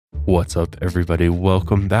What's up, everybody?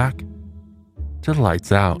 Welcome back to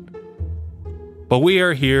Lights Out. But we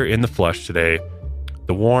are here in the flesh today,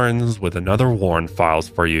 the Warrens, with another Warren Files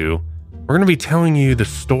for you. We're going to be telling you the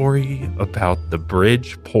story about the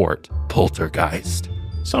Bridgeport Poltergeist.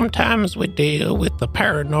 Sometimes we deal with the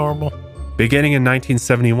paranormal. Beginning in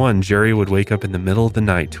 1971, Jerry would wake up in the middle of the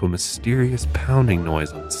night to a mysterious pounding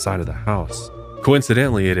noise on the side of the house.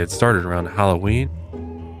 Coincidentally, it had started around Halloween.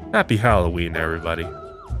 Happy Halloween, everybody.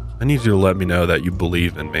 I need you to let me know that you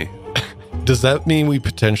believe in me. Does that mean we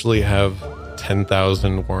potentially have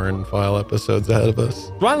 10,000 Warren File episodes ahead of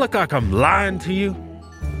us? Do I look like I'm lying to you?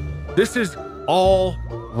 This is all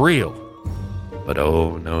real. But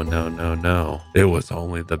oh, no. It was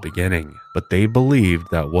only the beginning. But they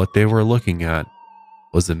believed that what they were looking at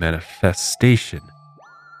was a manifestation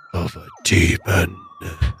of a demon.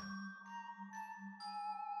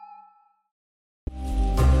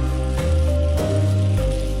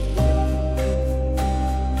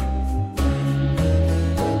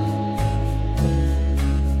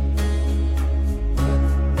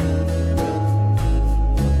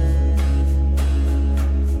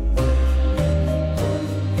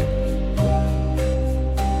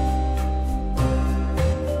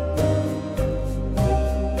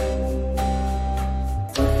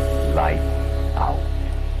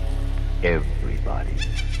 Everybody.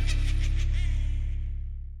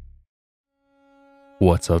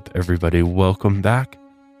 What's up, everybody? Welcome back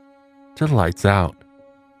to Lights Out.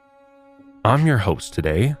 I'm your host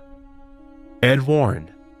today, Ed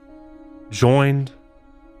Warren, joined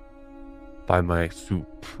by my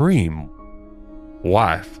supreme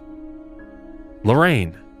wife,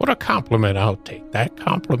 Lorraine. What a compliment. I'll take that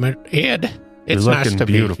compliment, Ed. It's You're nice looking to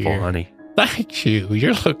beautiful, be here. honey. Thank you.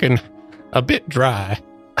 You're looking a bit dry.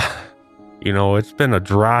 You know, it's been a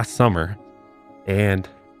dry summer, and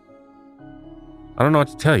I don't know what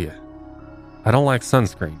to tell you. I don't like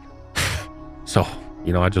sunscreen. So,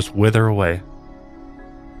 I just wither away.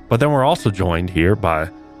 But then we're also joined here by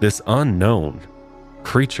this unknown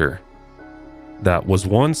creature that was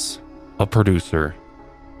once a producer.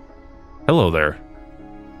 Hello there.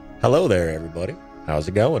 Hello there, everybody. How's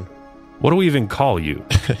it going? What do we even call you?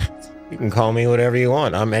 You can call me whatever you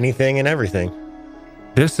want. I'm anything and everything.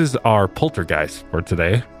 This is our poltergeist for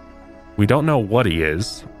today. We don't know what he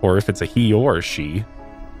is, or if it's a he or a she.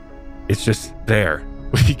 It's just there.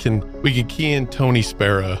 We can key in Tony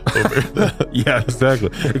Sparrow over the... Yeah, exactly.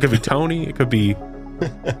 It could be Tony. It could be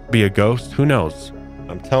a ghost. Who knows?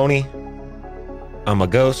 I'm Tony. I'm a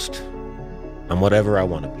ghost. I'm whatever I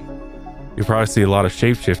want to be. You probably see a lot of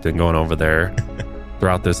shape-shifting going over there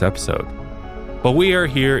throughout this episode. But we are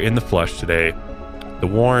here in the flesh today, the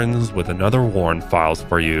Warrens, with another Warren Files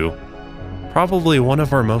for you. Probably one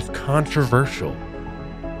of our most controversial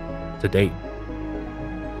to date.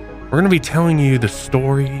 We're going to be telling you the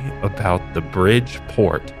story about the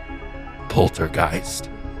Bridgeport Poltergeist,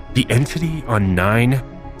 the entity on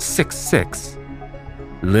 966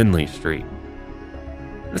 Lindley Street.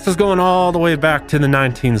 This is going all the way back to the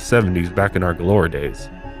 1970s, back in our glory days.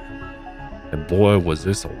 And boy, was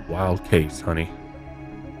this a wild case, honey.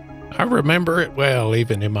 I remember it well,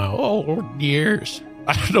 even in my old years.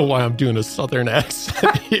 I don't know why I'm doing a southern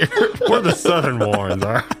accent here. We're the Southern Warrens,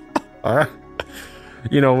 all right?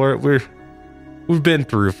 We've been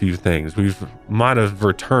through a few things. Might have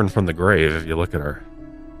returned from the grave if you look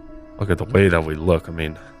at the way that we look. I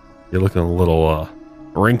mean, you're looking a little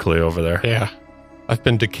wrinkly over there. Yeah. I've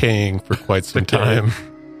been decaying for quite some time.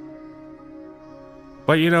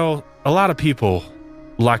 But a lot of people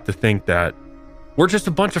like to think that we're just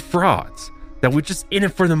a bunch of frauds, that we're just in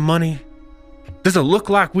it for the money. Does it look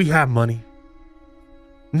like we have money?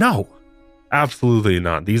 No, absolutely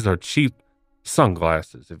not. These are cheap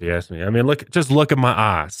sunglasses, if you ask me. I mean, just look at my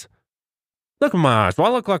eyes. Look at my eyes. Do I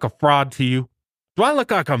look like a fraud to you? Do I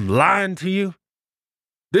look like I'm lying to you?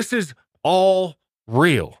 This is all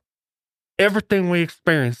real. Everything we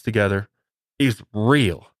experience together is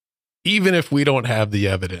real. Even if we don't have the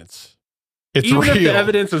evidence, it's Even real. if the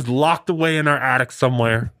evidence is locked away in our attic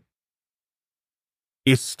somewhere,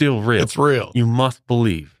 it's still real. It's real. You must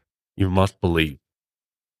believe. You must believe.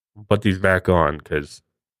 Put these back on because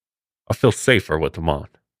I feel safer with them on.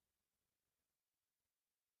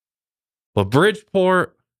 But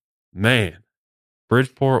Bridgeport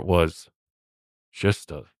was just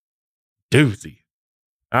a doozy.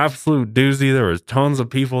 Absolute doozy. There was tons of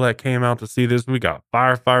people that came out to see this. We got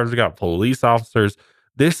firefighters, we got police officers.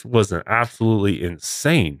 This was an absolutely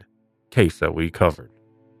insane case that we covered.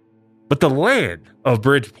 But the land of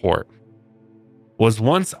Bridgeport was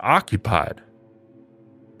once occupied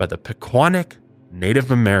by the Pequannock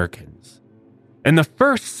Native Americans And the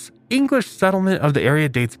first English settlement of the area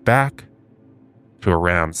dates back to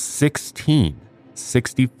around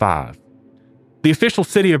 1665. The official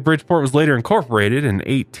city of Bridgeport was later incorporated in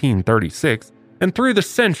 1836, and through the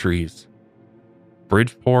centuries,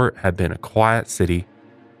 Bridgeport had been a quiet city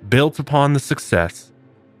built upon the success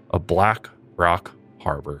of Black Rock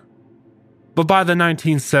Harbor. But by the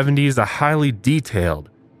 1970s, a highly detailed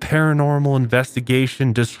paranormal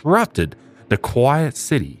investigation disrupted the quiet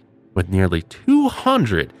city with nearly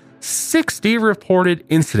 260 reported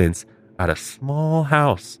incidents at a small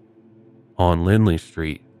house on Lindley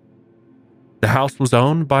Street. The house was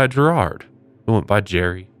owned by Gerard, who went by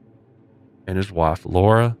Jerry, and his wife,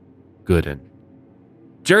 Laura Gooden.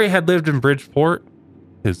 Jerry had lived in Bridgeport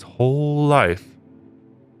his whole life.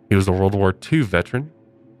 He was a World War II veteran,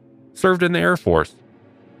 served in the Air Force,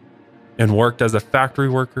 and worked as a factory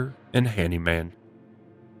worker and handyman.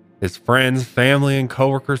 His friends, family, and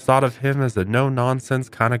coworkers thought of him as a no-nonsense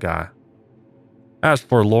kind of guy. As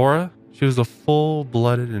for Laura, she was a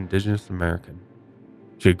full-blooded Indigenous American.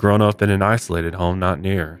 She had grown up in an isolated home not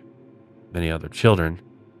near many other children,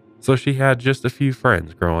 so she had just a few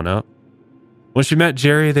friends growing up. When she met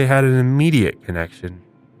Jerry, they had an immediate connection,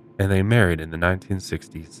 and they married in the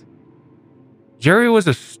 1960s. Jerry was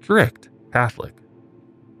a strict Catholic,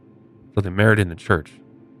 so they married in the church.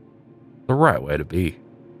 The right way to be.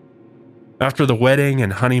 After the wedding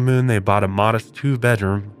and honeymoon, they bought a modest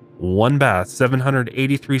 2-bedroom, 1-bath,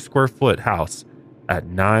 783 square foot house at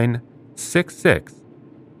 966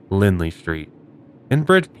 Lindley Street in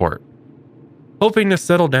Bridgeport, hoping to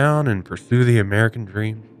settle down and pursue the American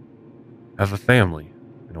dream, have a family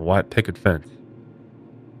and a white picket fence.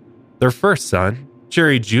 Their first son,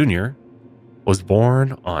 Jerry Jr., was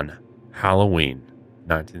born on Halloween,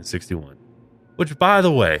 1961. Which, by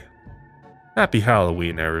the way, happy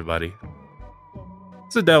Halloween, everybody.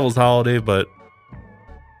 It's a devil's holiday, but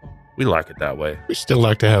we like it that way. We still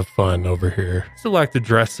like to have fun over here. Still like to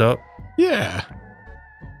dress up. Yeah.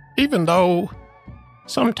 Even though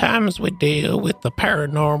sometimes we deal with the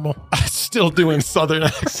paranormal. I'm still doing southern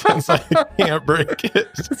accents. I can't break it.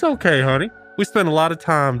 It's okay, honey. We spend a lot of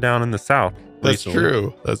time down in the South. That's recently.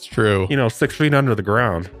 true. That's true. 6 feet under the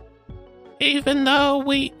ground. Even though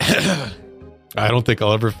we... I don't think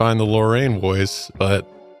I'll ever find the Lorraine voice, but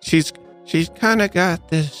she's kind of got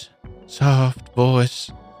this soft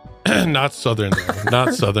voice. Not southern, though.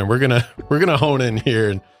 Not southern. We're gonna hone in here.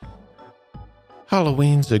 And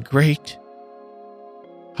Halloween's a great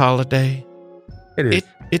holiday. It is.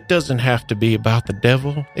 It doesn't have to be about the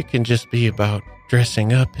devil. It can just be about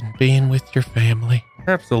dressing up and being with your family.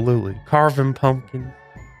 Absolutely. Carving pumpkins,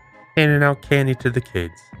 handing out candy to the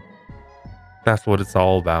kids. That's what it's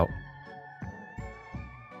all about.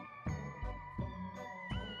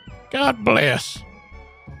 God bless.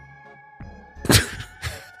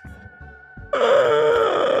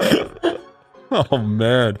 Oh,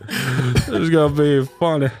 man. This is going to be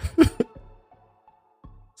funny.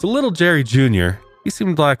 So little Jerry Jr., he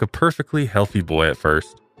seemed like a perfectly healthy boy at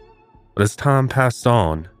first. But as time passed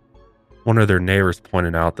on, one of their neighbors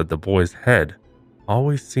pointed out that the boy's head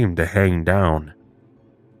always seemed to hang down.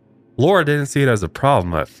 Laura didn't see it as a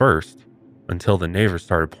problem at first, until the neighbors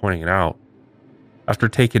started pointing it out. After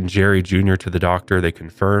taking Jerry Jr. to the doctor, they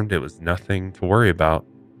confirmed it was nothing to worry about.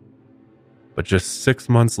 But just 6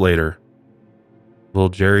 months later, little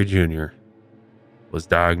Jerry Jr. was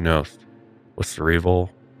diagnosed with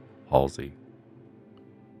cerebral palsy.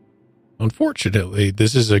 Unfortunately,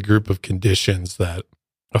 this is a group of conditions that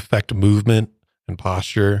affect movement and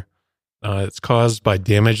posture. It's caused by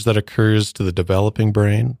damage that occurs to the developing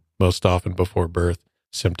brain, most often before birth.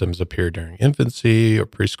 Symptoms appear during infancy or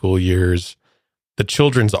preschool years. The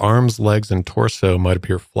children's arms, legs, and torso might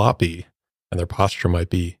appear floppy, and their posture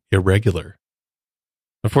might be irregular.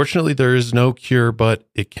 Unfortunately, there is no cure, but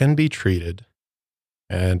it can be treated.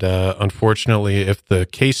 And unfortunately, if the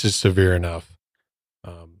case is severe enough,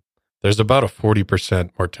 there's about a 40%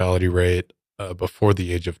 mortality rate before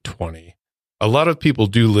the age of 20. A lot of people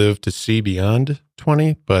do live to see beyond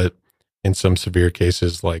 20, but in some severe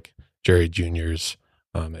cases like Jerry Jr.'s,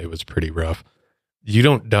 it was pretty rough. You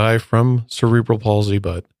don't die from cerebral palsy,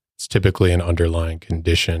 but it's typically an underlying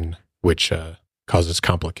condition which causes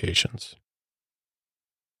complications.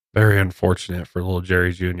 Very unfortunate for little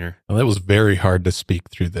Jerry Jr. And that was very hard to speak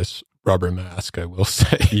through this rubber mask, I will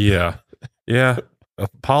say. Yeah. Yeah.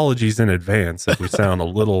 Apologies in advance if we sound a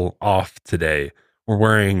little off today. We're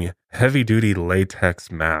wearing heavy-duty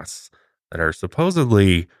latex masks that are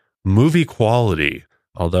supposedly movie quality,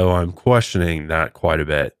 although I'm questioning that quite a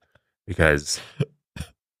bit because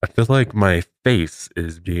I feel like my face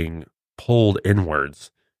is being pulled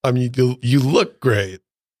inwards I mean, you look great.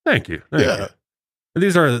 Thank you. Thank you.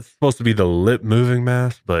 These are supposed to be the lip moving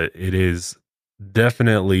mask, but it is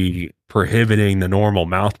definitely prohibiting the normal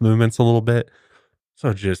mouth movements a little bit.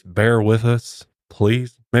 So just bear with us,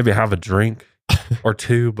 please. Maybe have a drink or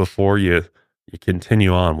two before you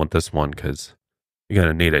continue on with this one, because you're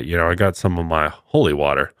going to need it. You know, I got some of my holy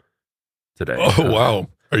water today. Oh, wow.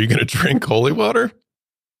 Are you going to drink holy water?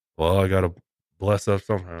 Well, I got to bless up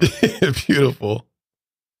somehow. Beautiful.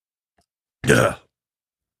 Yeah.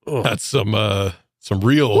 Oh, That's some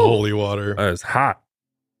real holy water. that is hot.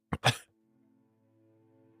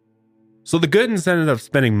 So the Goodens ended up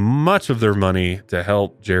spending much of their money to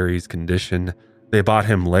help Jerry's condition. They bought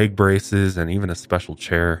him leg braces and even a special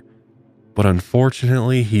chair. But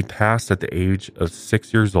unfortunately, he passed at the age of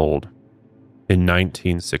 6 years old in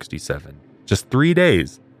 1967, just 3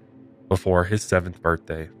 days before his 7th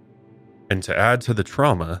birthday. And to add to the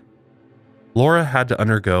trauma, Laura had to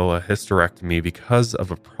undergo a hysterectomy because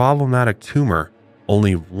of a problematic tumor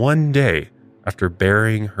only 1 day after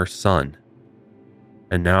burying her son.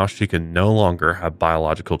 And now she could no longer have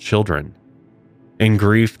biological children. In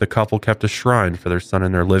grief, the couple kept a shrine for their son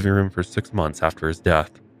in their living room for 6 months after his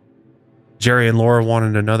death. Jerry and Laura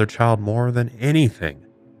wanted another child more than anything.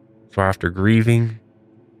 So after grieving,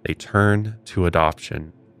 they turned to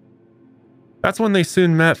adoption. That's when they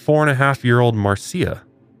soon met 4.5-year-old Marcia,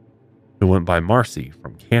 who went by Marcy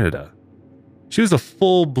from Canada. She was a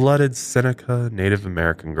full-blooded Seneca Native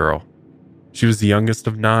American girl. She was the youngest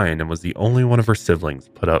of 9 and was the only one of her siblings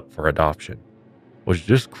put up for adoption, which is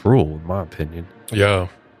just cruel in my opinion. Yeah.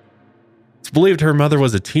 It's believed her mother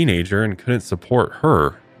was a teenager and couldn't support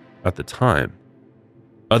her at the time.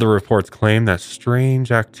 Other reports claim that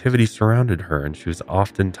strange activity surrounded her and she was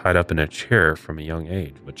often tied up in a chair from a young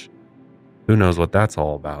age, which who knows what that's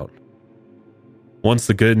all about. Once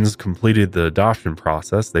the Goodens completed the adoption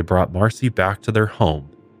process, they brought Marcy back to their home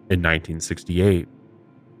in 1968.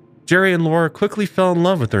 Jerry and Laura quickly fell in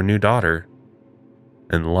love with their new daughter,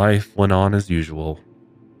 and life went on as usual,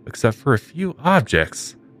 except for a few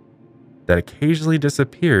objects that occasionally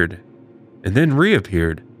disappeared and then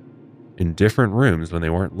reappeared in different rooms when they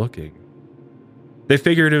weren't looking. They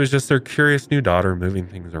figured it was just their curious new daughter moving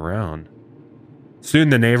things around. Soon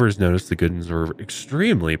the neighbors noticed the Goodens were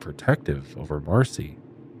extremely protective over Marcy,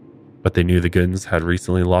 but they knew the Goodens had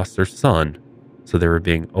recently lost their son, so they were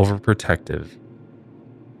being overprotective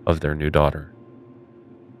of their new daughter.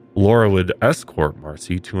 Laura would escort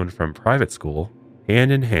Marcy to and from private school,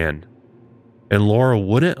 hand in hand, and Laura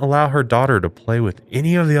wouldn't allow her daughter to play with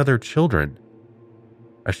any of the other children,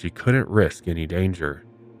 as she couldn't risk any danger.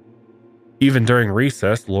 Even during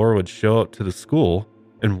recess, Laura would show up to the school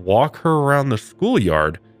and walk her around the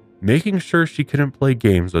schoolyard, making sure she couldn't play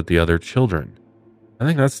games with the other children. I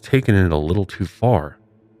think that's taking it a little too far.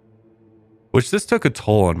 Which this took a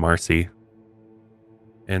toll on Marcy.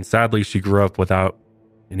 And sadly, she grew up without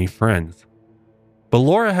any friends. But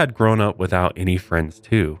Laura had grown up without any friends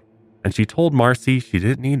too, and she told Marcy she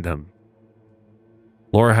didn't need them.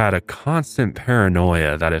 Laura had a constant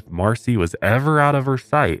paranoia that if Marcy was ever out of her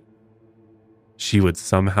sight, she would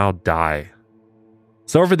somehow die.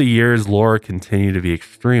 So over the years, Laura continued to be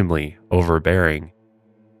extremely overbearing,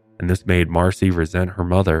 and this made Marcy resent her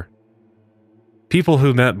mother. People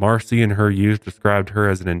who met Marcy in her youth described her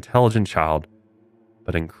as an intelligent child,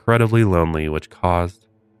 but incredibly lonely, which caused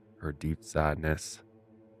her deep sadness.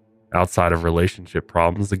 Outside of relationship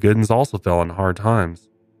problems, the Goodens also fell on hard times,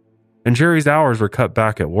 and Jerry's hours were cut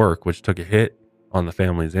back at work, which took a hit on the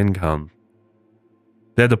family's income.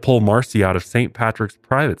 They had to pull Marcy out of St. Patrick's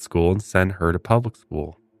private school and send her to public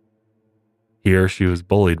school. Here, she was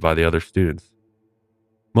bullied by the other students,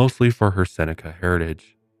 mostly for her Seneca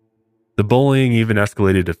heritage. The bullying even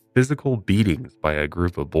escalated to physical beatings by a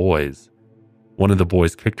group of boys. One of the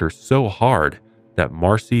boys kicked her so hard that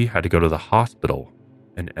Marcy had to go to the hospital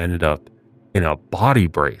and ended up in a body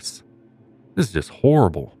brace. This is just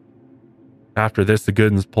horrible. After this, the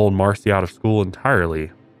Goodens pulled Marcy out of school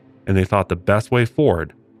entirely, and they thought the best way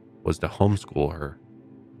forward was to homeschool her.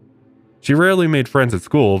 She rarely made friends at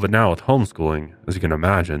school, but now with homeschooling, as you can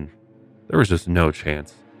imagine, there was just no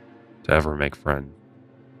chance to ever make friends,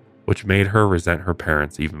 which made her resent her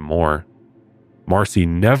parents even more. Marcy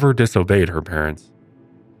never disobeyed her parents.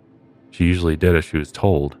 She usually did as she was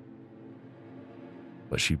told.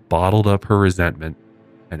 But she bottled up her resentment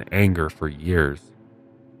and anger for years.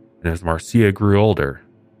 And as Marcia grew older,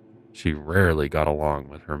 she rarely got along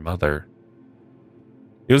with her mother.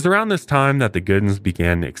 It was around this time that the Goodens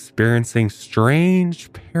began experiencing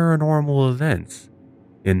strange paranormal events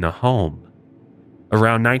in the home.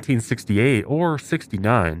 Around 1968 or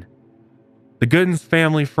 69, The Goodens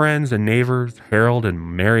family, friends, and neighbors, Harold and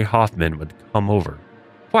Mary Hoffman, would come over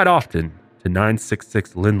quite often to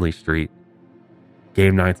 966 Lindley Street.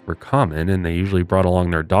 Game nights were common, and they usually brought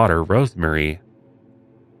along their daughter, Rosemary,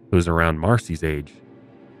 who was around Marcy's age.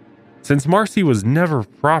 Since Marcy was never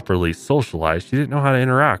properly socialized, she didn't know how to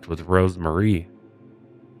interact with Rosemary.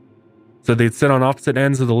 So they'd sit on opposite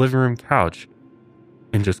ends of the living room couch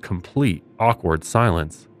in just complete awkward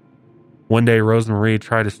silence. One day, Rosemary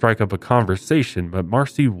tried to strike up a conversation, but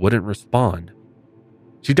Marcy wouldn't respond.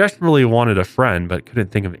 She desperately wanted a friend, but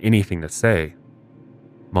couldn't think of anything to say.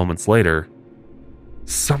 Moments later,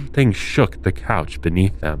 something shook the couch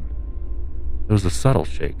beneath them. It was a subtle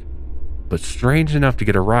shake, but strange enough to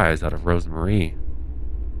get a rise out of Rosemary.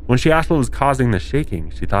 When she asked what was causing the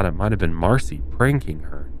shaking, she thought it might have been Marcy pranking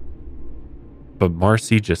her. But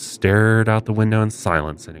Marcy just stared out the window in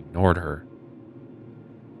silence and ignored her.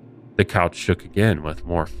 The couch shook again with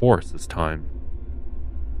more force this time,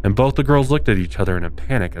 and both the girls looked at each other in a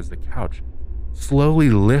panic as the couch slowly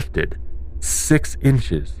lifted 6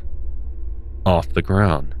 inches off the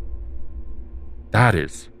ground. That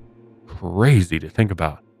is crazy to think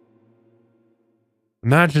about.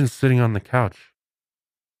 Imagine sitting on the couch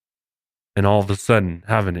and all of a sudden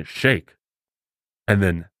having it shake and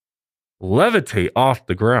then levitate off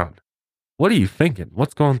the ground. What are you thinking?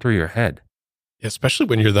 What's going through your head? Especially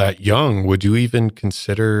when you're that young, would you even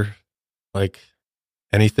consider like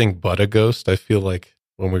anything but a ghost? I feel like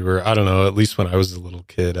when we were, I don't know, at least when I was a little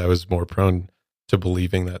kid, I was more prone to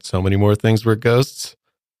believing that so many more things were ghosts.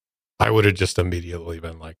 I would have just immediately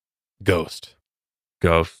been like, ghost.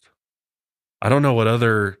 Ghost. I don't know what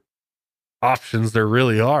other options there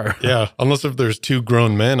really are. Yeah, unless if there's 2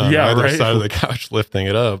 grown men on either right? side of the couch lifting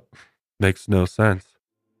it up. Makes no sense.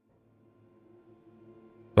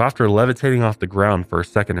 So after levitating off the ground for a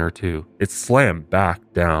second or two, it slammed back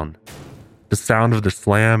down. The sound of the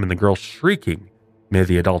slam and the girl shrieking made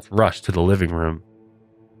the adults rush to the living room.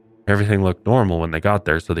 Everything looked normal when they got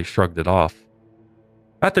there, so they shrugged it off.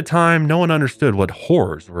 At the time, no one understood what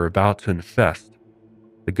horrors were about to infest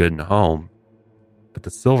the Gooden home. But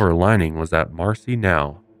the silver lining was that Marcy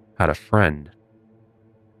now had a friend.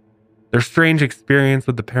 Their strange experience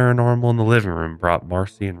with the paranormal in the living room brought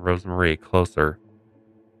Marcy and Rosemary closer.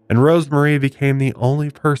 And Rosemary became the only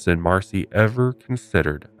person Marcy ever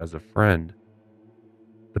considered as a friend.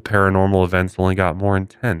 The paranormal events only got more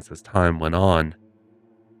intense as time went on.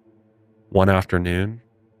 One afternoon,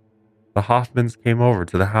 the Hoffmans came over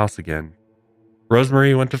to the house again.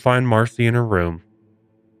 Rosemary went to find Marcy in her room.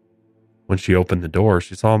 When she opened the door,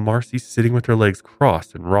 she saw Marcy sitting with her legs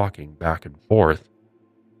crossed and rocking back and forth.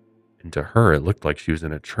 And to her, it looked like she was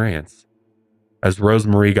in a trance. As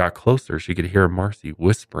Rosemary got closer, she could hear Marcy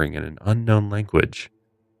whispering in an unknown language.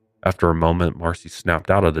 After a moment, Marcy snapped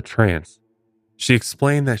out of the trance. She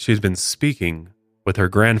explained that she had been speaking with her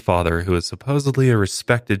grandfather, who was supposedly a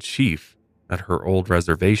respected chief at her old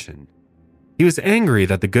reservation. He was angry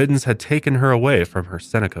that the Goodens had taken her away from her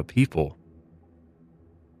Seneca people.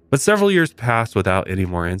 But several years passed without any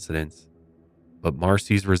more incidents. But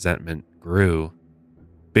Marcy's resentment grew.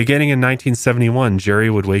 Beginning in 1971, Jerry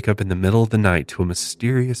would wake up in the middle of the night to a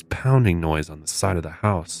mysterious pounding noise on the side of the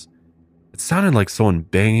house. It sounded like someone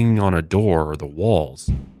banging on a door or the walls.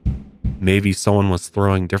 Maybe someone was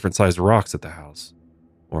throwing different sized rocks at the house.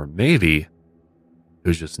 Or maybe it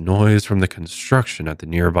was just noise from the construction at the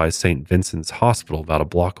nearby St. Vincent's Hospital about a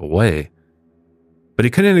block away. But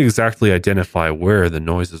he couldn't exactly identify where the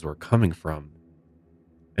noises were coming from.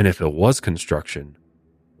 And if it was construction,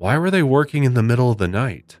 why were they working in the middle of the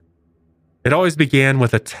night? It always began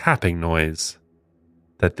with a tapping noise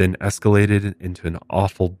that then escalated into an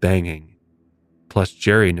awful banging. Plus,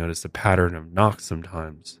 Jerry noticed a pattern of knocks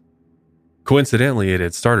sometimes. Coincidentally, it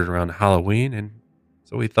had started around Halloween, and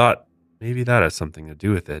so he thought maybe that has something to do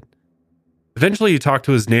with it. Eventually, he talked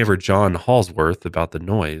to his neighbor John Halsworth about the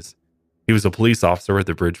noise. He was a police officer at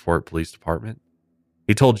the Bridgeport Police Department.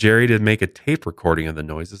 He told Jerry to make a tape recording of the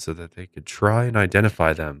noises so that they could try and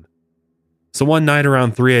identify them. So one night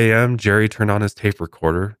around 3 a.m., Jerry turned on his tape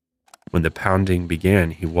recorder. When the pounding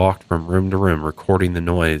began, he walked from room to room recording the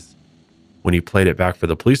noise. When he played it back for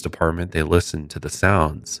the police department, they listened to the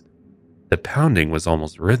sounds. The pounding was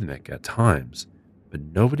almost rhythmic at times, but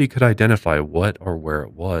nobody could identify what or where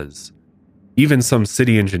it was. Even some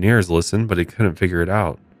city engineers listened, but they couldn't figure it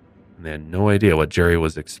out, and they had no idea what Jerry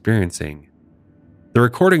was experiencing. The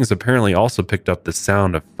recordings apparently also picked up the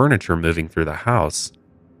sound of furniture moving through the house,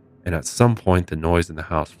 and at some point the noise in the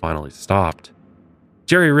house finally stopped.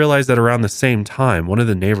 Jerry realized that around the same time, one of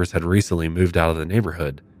the neighbors had recently moved out of the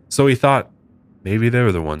neighborhood, so he thought maybe they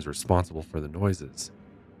were the ones responsible for the noises.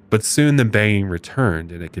 But soon the banging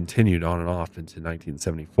returned, and it continued on and off into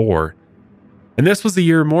 1974. And this was the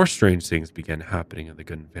year more strange things began happening in the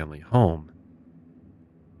Gooden family home.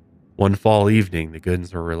 One fall evening, the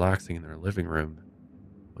Goodens were relaxing in their living room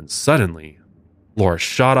when suddenly Laura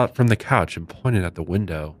shot up from the couch and pointed at the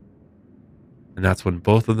window. And that's when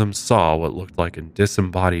both of them saw what looked like a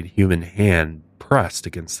disembodied human hand pressed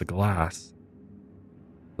against the glass.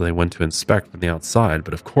 So they went to inspect from the outside,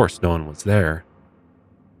 but of course no one was there.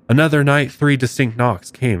 Another night, 3 distinct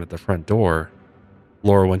knocks came at the front door.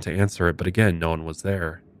 Laura went to answer it, but again no one was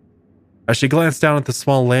there. As she glanced down at the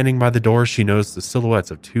small landing by the door, she noticed the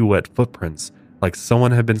silhouettes of 2 wet footprints, like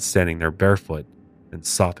someone had been standing there barefoot and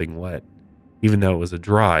sopping wet, even though it was a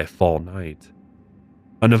dry fall night.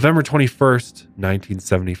 On November 21st,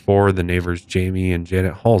 1974, the neighbors Jamie and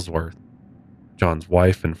Janet Halsworth, John's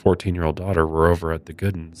wife and 14-year-old daughter, were over at the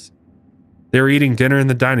Goodens. They were eating dinner in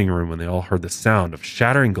the dining room when they all heard the sound of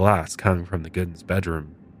shattering glass coming from the Goodens'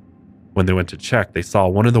 bedroom. When they went to check, they saw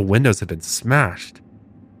one of the windows had been smashed,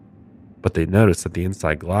 but they noticed that the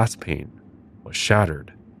inside glass pane was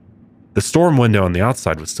shattered. The storm window on the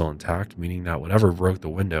outside was still intact, meaning that whatever broke the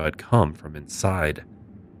window had come from inside.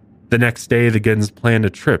 The next day, the Goodens planned a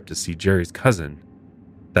trip to see Jerry's cousin.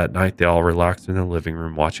 That night, they all relaxed in the living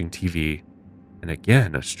room watching TV, and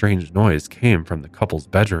again, a strange noise came from the couple's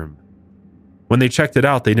bedroom. When they checked it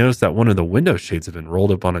out, they noticed that one of the window shades had been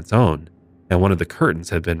rolled up on its own, and one of the curtains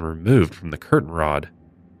had been removed from the curtain rod.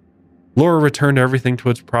 Laura returned everything to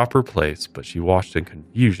its proper place, but she watched in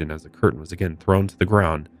confusion as the curtain was again thrown to the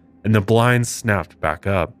ground, and the blinds snapped back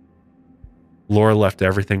up. Laura left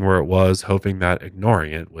everything where it was, hoping that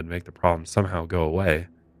ignoring it would make the problem somehow go away.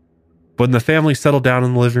 But when the family settled down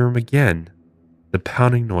in the living room again, the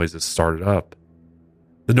pounding noises started up.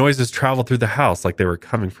 The noises traveled through the house like they were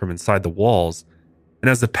coming from inside the walls, and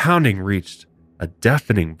as the pounding reached a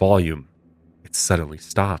deafening volume, it suddenly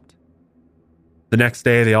stopped. The next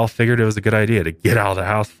day, they all figured it was a good idea to get out of the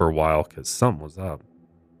house for a while because something was up.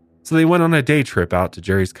 So they went on a day trip out to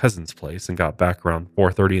Jerry's cousin's place and got back around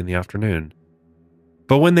 4:30 in the afternoon.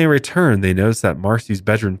 But when they returned, they noticed that Marcy's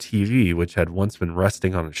bedroom TV, which had once been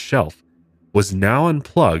resting on a shelf, was now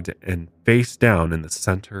unplugged and face down in the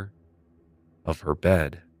center of her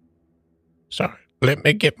bed. Sorry, let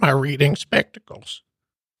me get my reading spectacles.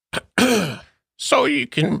 So you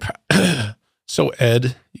can... So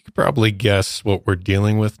Ed, you could probably guess what we're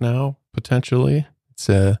dealing with now, potentially. It's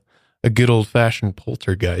a good old-fashioned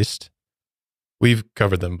poltergeist. We've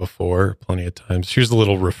covered them before plenty of times. Here's a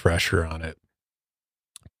little refresher on it.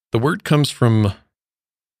 The word comes from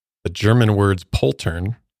the German words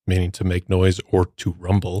poltern, meaning to make noise or to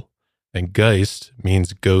rumble, and Geist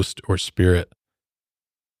means ghost or spirit.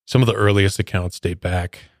 Some of the earliest accounts date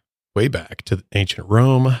way back to ancient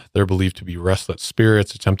Rome. They're believed to be restless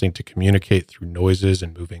spirits attempting to communicate through noises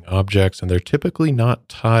and moving objects, and they're typically not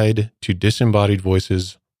tied to disembodied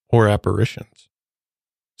voices or apparitions.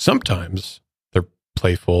 Sometimes they're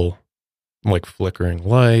playful, like flickering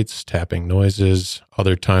lights, tapping noises.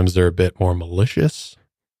 Other times they're a bit more malicious,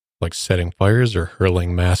 like setting fires or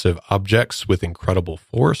hurling massive objects with incredible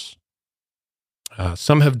force.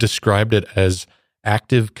 Some have described it as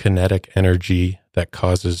active kinetic energy that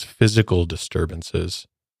causes physical disturbances.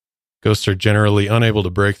 Ghosts are generally unable to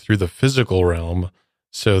break through the physical realm,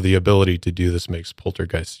 so the ability to do this makes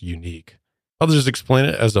poltergeists unique. Others explain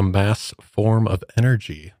it as a mass form of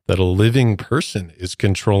energy that a living person is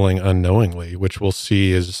controlling unknowingly, which we'll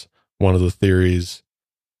see is one of the theories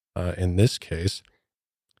in this case.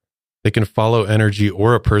 They can follow energy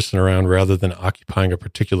or a person around rather than occupying a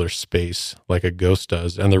particular space like a ghost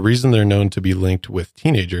does. And the reason they're known to be linked with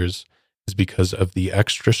teenagers is because of the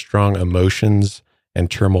extra strong emotions and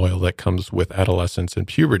turmoil that comes with adolescence and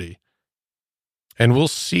puberty. And we'll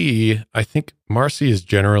see, I think Marcy is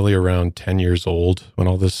generally around 10 years old when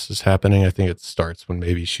all this is happening. I think it starts when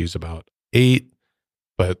maybe she's about 8,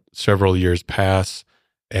 but several years pass.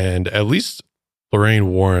 And at least Lorraine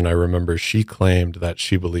Warren, I remember, she claimed that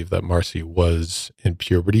she believed that Marcy was in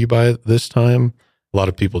puberty by this time. A lot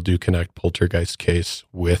of people do connect poltergeist case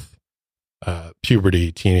with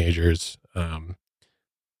puberty, teenagers. I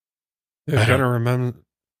kind of remember.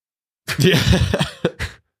 Yeah.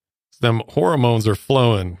 Them hormones are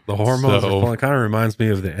flowing. The hormones are flowing. It kind of reminds me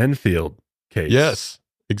of the Enfield case. Yes,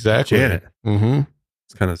 exactly. Janet. Mm-hmm.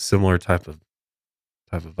 It's kind of similar type of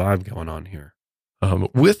vibe going on here.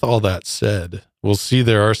 With all that said, we'll see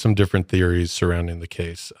there are some different theories surrounding the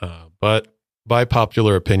case. But by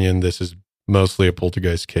popular opinion, this is mostly a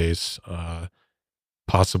poltergeist case,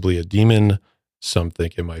 possibly a demon. Some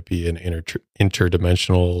think it might be an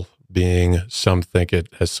interdimensional being some think it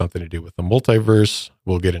has something to do with the multiverse.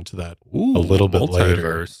 We'll get into that a little bit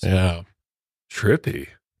later. Yeah. Trippy.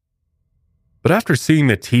 But after seeing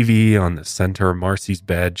the TV on the center of Marcy's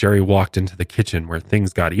bed, Jerry walked into the kitchen where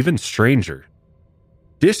things got even stranger.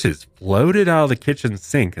 Dishes floated out of the kitchen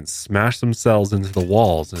sink and smashed themselves into the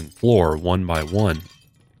walls and floor one by one.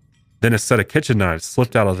 Then a set of kitchen knives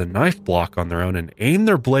slipped out of the knife block on their own and aimed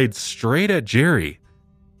their blades straight at Jerry.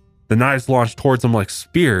 The knives launched towards him like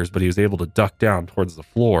spears, but he was able to duck down towards the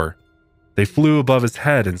floor. They flew above his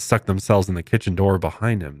head and stuck themselves in the kitchen door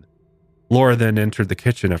behind him. Laura then entered the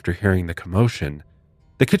kitchen after hearing the commotion.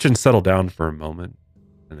 The kitchen settled down for a moment,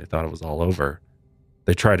 and they thought it was all over.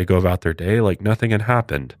 They tried to go about their day like nothing had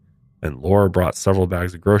happened, and Laura brought several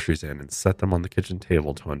bags of groceries in and set them on the kitchen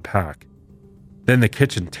table to unpack. Then the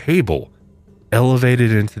kitchen table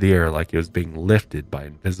elevated into the air like it was being lifted by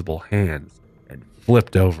invisible hands and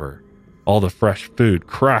flipped over. All the fresh food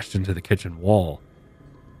crashed into the kitchen wall.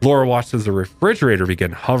 Laura watched as the refrigerator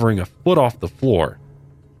began hovering a foot off the floor,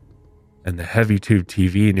 and the heavy tube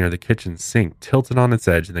TV near the kitchen sink tilted on its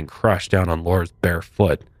edge and then crashed down on Laura's bare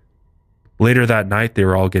foot. Later that night, they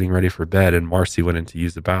were all getting ready for bed, and Marcy went in to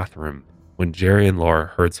use the bathroom when Jerry and Laura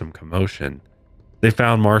heard some commotion. They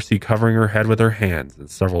found Marcy covering her head with her hands, and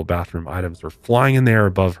several bathroom items were flying in the air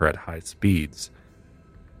above her at high speeds.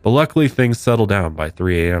 But luckily, things settled down by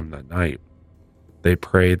 3 a.m. that night. They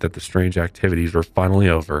prayed that the strange activities were finally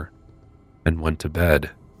over and went to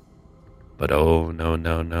bed. But oh,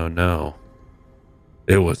 no.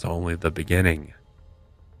 It was only the beginning.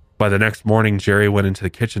 By the next morning, Jerry went into the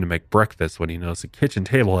kitchen to make breakfast when he noticed the kitchen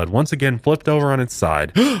table had once again flipped over on its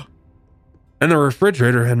side, and the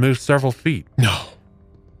refrigerator had moved several feet. No.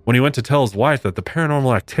 When he went to tell his wife that the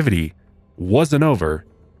paranormal activity wasn't over,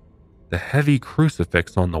 the heavy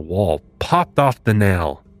crucifix on the wall popped off the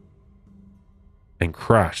nail and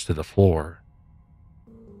crashed to the floor.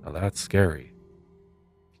 Now that's scary.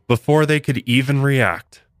 Before they could even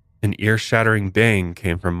react, an ear-shattering bang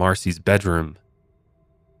came from Marcy's bedroom.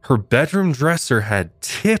 Her bedroom dresser had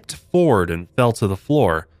tipped forward and fell to the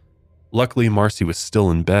floor. Luckily, Marcy was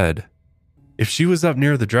still in bed. If she was up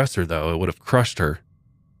near the dresser, though, it would have crushed her.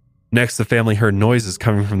 Next, the family heard noises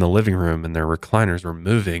coming from the living room, and their recliners were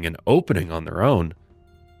moving and opening on their own.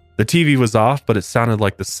 The TV was off, but it sounded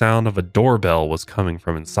like the sound of a doorbell was coming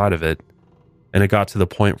from inside of it, and it got to the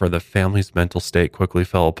point where the family's mental state quickly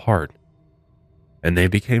fell apart, and they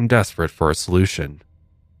became desperate for a solution.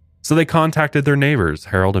 So they contacted their neighbors,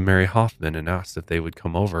 Harold and Mary Hoffman, and asked if they would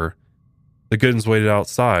come over. The Goodens waited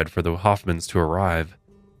outside for the Hoffmans to arrive,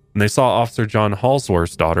 and they saw Officer John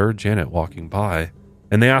Halsworth's daughter, Janet, walking by,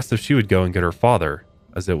 and they asked if she would go and get her father,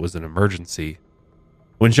 as it was an emergency.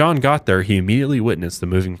 When John got there, he immediately witnessed the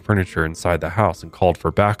moving furniture inside the house and called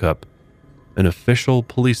for backup. An official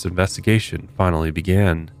police investigation finally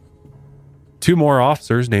began. 2 more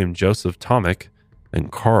officers named Joseph Tomic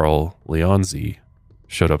and Carl Leonzi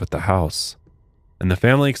showed up at the house, and the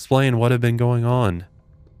family explained what had been going on.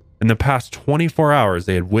 In the past 24 hours,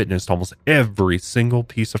 they had witnessed almost every single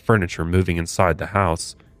piece of furniture moving inside the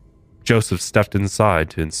house. Joseph stepped inside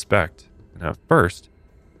to inspect, and at first,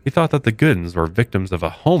 he thought that the Goodens were victims of a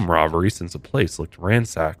home robbery since the place looked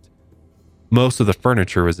ransacked. Most of the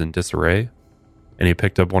furniture was in disarray, and he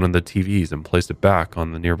picked up one of the TVs and placed it back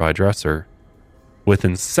on the nearby dresser.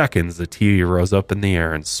 Within seconds, the TV rose up in the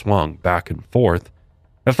air and swung back and forth.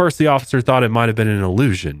 At first, the officer thought it might have been an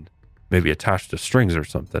illusion, maybe attached to strings or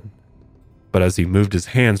something. But as he moved his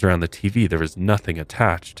hands around the TV, there was nothing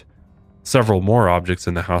attached. Several more objects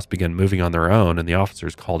in the house began moving on their own, and the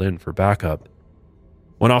officers called in for backup.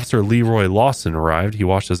 When Officer Leroy Lawson arrived, he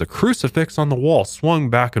watched as a crucifix on the wall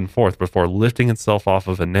swung back and forth before lifting itself off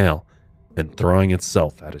of a nail and throwing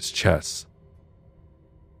itself at his chest.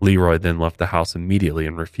 Leroy then left the house immediately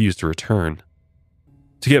and refused to return.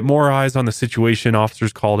 To get more eyes on the situation,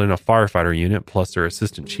 officers called in a firefighter unit plus their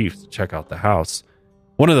assistant chiefs to check out the house.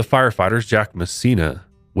 One of the firefighters, Jack Messina,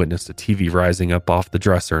 witnessed a TV rising up off the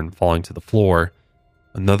dresser and falling to the floor.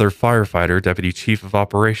 Another firefighter, Deputy Chief of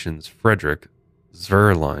Operations, Frederick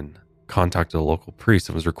Zverline, contacted a local priest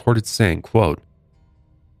and was recorded saying, quote,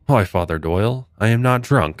 "Hi, Father Doyle. I am not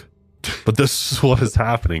drunk, but this is what is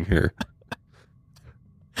happening here."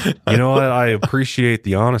 You know what? I appreciate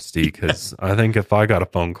the honesty, because I think if I got a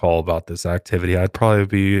phone call about this activity, I'd probably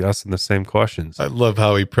be asking the same questions. I love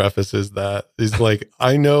how he prefaces that. He's like,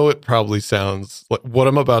 I know it probably sounds like what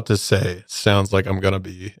I'm about to say sounds like I'm going to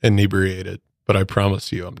be inebriated, but I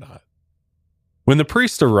promise you I'm not. When the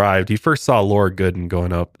priest arrived, he first saw Laura Gooden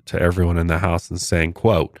going up to everyone in the house and saying,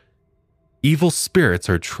 quote, "Evil spirits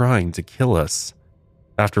are trying to kill us.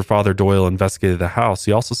 After Father Doyle investigated the house,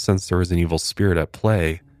 he also sensed there was an evil spirit at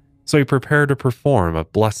play, so he prepared to perform a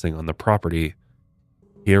blessing on the property.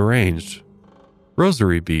 He arranged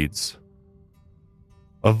rosary beads,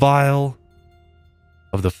 a vial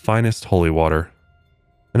of the finest holy water,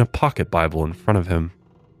 and a pocket Bible in front of him.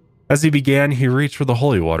 As he began, he reached for the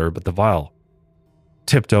holy water, but the vial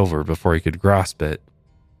tipped over before he could grasp it.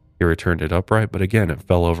 He returned it upright, but again it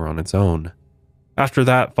fell over on its own. After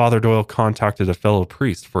that, Father Doyle contacted a fellow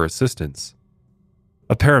priest for assistance.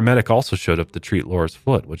 A paramedic also showed up to treat Laura's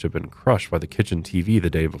foot, which had been crushed by the kitchen TV the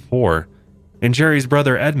day before, and Jerry's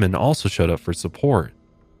brother Edmund also showed up for support.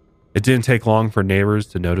 It didn't take long for neighbors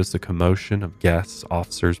to notice the commotion of guests,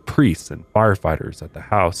 officers, priests, and firefighters at the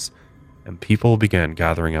house, and people began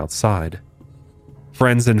gathering outside.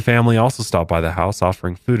 Friends and family also stopped by the house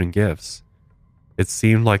offering food and gifts. It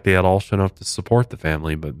seemed like they had all shown up to support the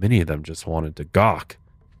family, but many of them just wanted to gawk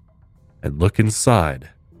and look inside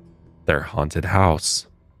their haunted house.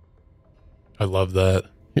 I love that.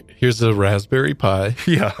 Here's a raspberry pie.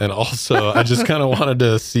 Yeah. And also, I just kind of wanted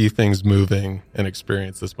to see things moving and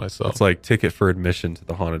experience this myself. It's like ticket for admission to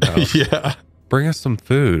the haunted house. Yeah. Bring us some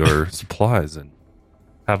food or supplies and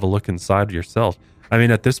have a look inside yourself. I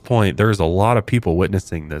mean, at this point, there's a lot of people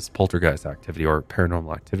witnessing this poltergeist activity or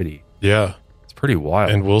paranormal activity. Yeah. It's pretty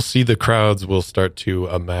wild. And we'll see the crowds will start to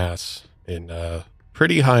amass in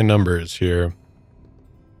pretty high numbers here.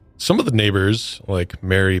 Some of the neighbors, like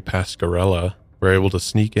Mary Pascarella, were able to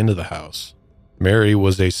sneak into the house. Mary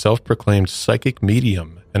was a self-proclaimed psychic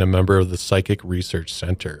medium and a member of the Psychic Research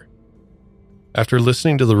Center. After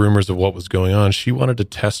listening to the rumors of what was going on, she wanted to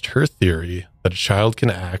test her theory that a child can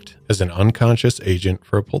act as an unconscious agent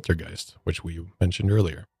for a poltergeist, which we mentioned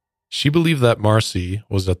earlier. She believed that Marcy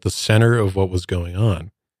was at the center of what was going on.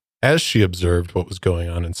 As she observed what was going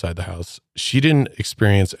on inside the house, she didn't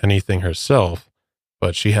experience anything herself,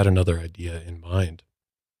 but she had another idea in mind.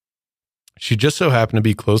 She just so happened to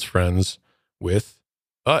be close friends with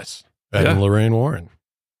us, Ed and Lorraine Warren.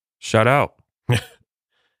 Shout out.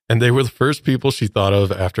 And they were the first people she thought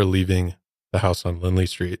of after leaving the house on Lindley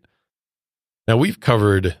Street. Now, we've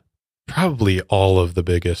covered probably all of the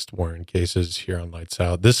biggest Warren cases here on Lights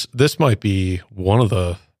Out. This might be one of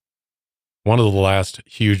the last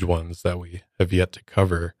huge ones that we have yet to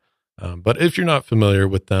cover. But if you're not familiar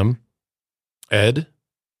with them, Ed,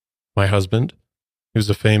 my husband, he was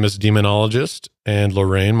a famous demonologist, and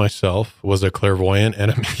Lorraine, myself, was a clairvoyant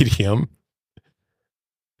and a medium.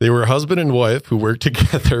 They were husband and wife who worked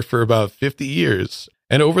together for about 50 years.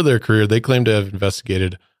 And over their career, they claim to have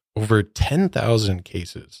investigated over 10,000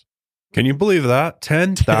 cases. Can you believe that?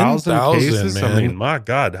 10,000 cases? Man. I mean, my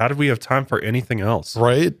God, how did we have time for anything else?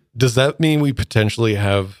 Right? Does that mean we potentially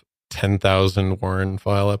have 10,000 Warren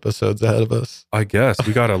File episodes ahead of us? I guess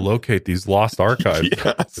we got to locate these lost archives.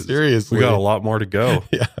 Yeah, seriously. We got a lot more to go.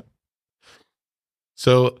 Yeah.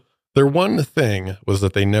 So their one thing was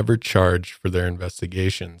that they never charged for their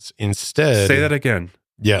investigations. Instead, say that again.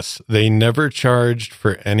 Yes, they never charged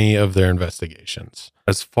for any of their investigations.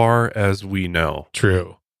 As far as we know.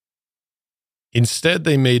 True. Instead,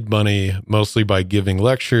 they made money mostly by giving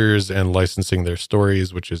lectures and licensing their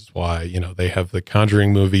stories, which is why, they have the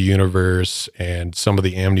Conjuring movie universe and some of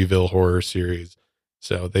the Amityville horror series.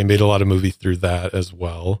 So they made a lot of movie through that as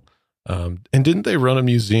well. And didn't they run a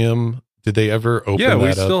museum? Did they ever open that up? Yeah,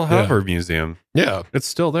 we still have our museum. Yeah. It's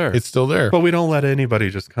still there. It's still there. But we don't let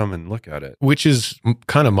anybody just come and look at it. Which is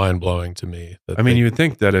kind of mind-blowing to me. You would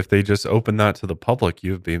think that if they just opened that to the public,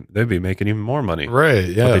 they'd be making even more money. Right,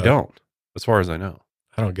 yeah. But they don't, as far as I know.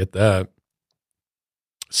 I don't get that.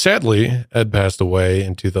 Sadly, Ed passed away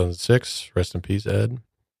in 2006. Rest in peace, Ed.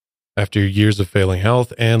 After years of failing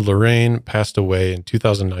health, and Lorraine passed away in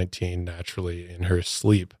 2019 naturally in her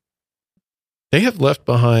sleep. They have left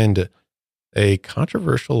behind a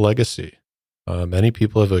controversial legacy. Many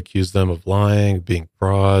people have accused them of lying, being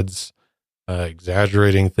frauds,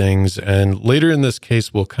 exaggerating things. And later in this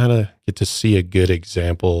case, we'll kind of get to see a good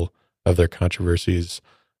example of their controversies,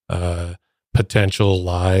 potential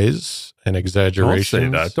lies and exaggerations.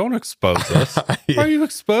 Don't say that. Don't expose us. Why are you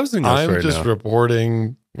exposing us I'm just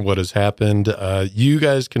reporting what has happened. You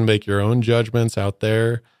guys can make your own judgments out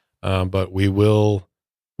there, but we will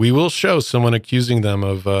show someone accusing them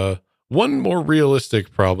of one more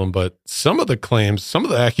realistic problem, but some of the claims, some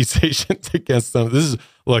of the accusations against them,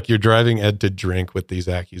 look, you're driving Ed to drink with these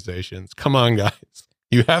accusations. Come on, guys.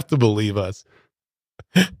 You have to believe us.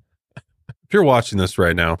 If you're watching this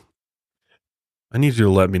right now, I need you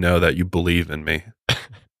to let me know that you believe in me.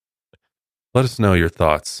 Let us know your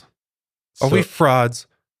thoughts. Are we frauds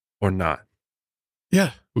or not?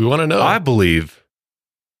 Yeah, we want to know. I believe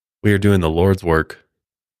we are doing the Lord's work.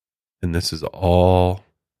 And this is all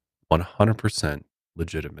 100%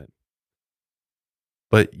 legitimate.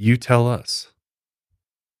 But you tell us,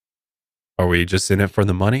 are we just in it for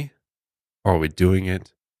the money? Or are we doing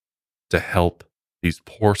it to help these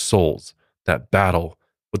poor souls that battle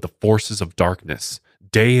with the forces of darkness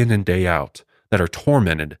day in and day out, that are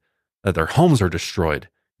tormented, that their homes are destroyed?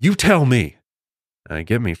 You tell me. And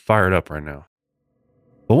get me fired up right now.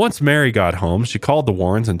 But once Mary got home, she called the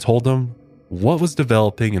Warrens and told them what was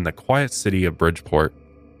developing in the quiet city of Bridgeport.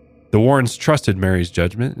 The Warrens trusted Mary's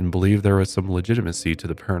judgment and believed there was some legitimacy to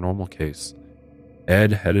the paranormal case.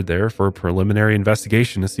 Ed headed there for a preliminary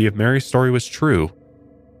investigation to see if Mary's story was true.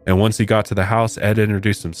 And once he got to the house, Ed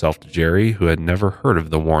introduced himself to Jerry, who had never heard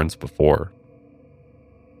of the Warrens before.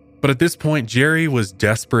 But at this point, Jerry was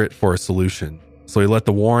desperate for a solution, so he let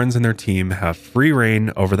the Warrens and their team have free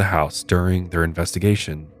reign over the house during their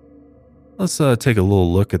investigation. Let's take a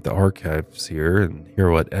little look at the archives here and hear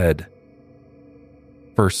what Ed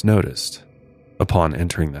first noticed upon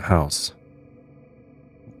entering the house.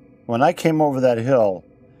 When I came over that hill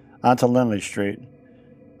onto Lindley Street,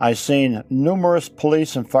 I seen numerous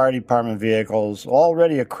police and fire department vehicles,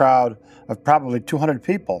 already a crowd of probably 200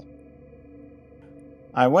 people.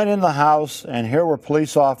 I went in the house, and here were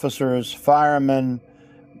police officers, firemen,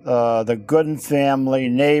 the Gooden family,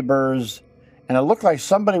 neighbors, and it looked like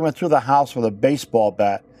somebody went through the house with a baseball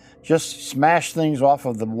bat, just smashed things off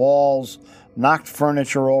of the walls, knocked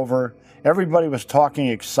furniture over. Everybody was talking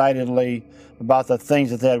excitedly about the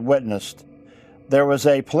things that they had witnessed. There was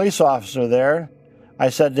a police officer there. I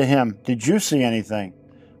said to him, "Did you see anything?"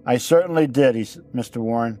 "I certainly did," Mr.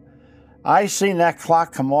 Warren. "I seen that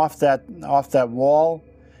clock come off that wall."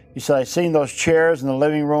 He said, "I seen those chairs in the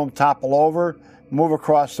living room topple over, move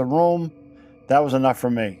across the room. That was enough for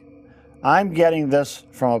me. I'm getting this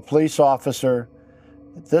from a police officer.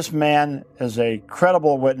 This man is a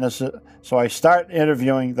credible witness," so I start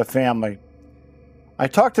interviewing the family. I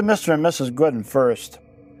talked to Mr. and Mrs. Gooden first.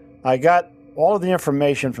 I got all of the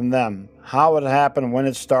information from them, how it happened, when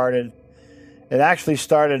it started. It actually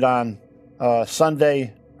started on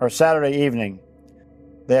Sunday or Saturday evening.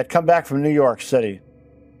 They had come back from New York City.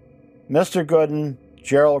 Mr. Gooden,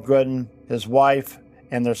 Gerald Gooden, his wife,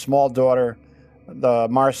 and their small daughter,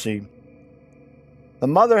 Marcy. The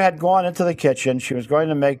mother had gone into the kitchen. She was going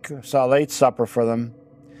to make a late supper for them.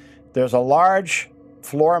 There's a large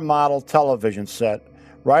floor model television set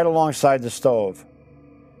right alongside the stove.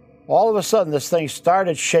 All of a sudden, this thing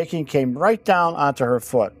started shaking, came right down onto her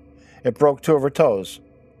foot. It broke two of her toes.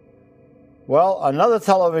 Well, another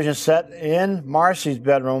television set in Marcy's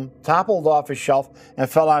bedroom toppled off a shelf and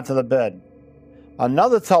fell onto the bed.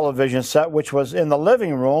 Another television set, which was in the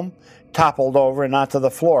living room, toppled over and onto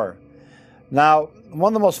the floor. Now,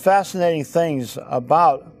 one of the most fascinating things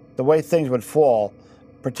about the way things would fall,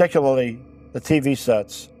 particularly the TV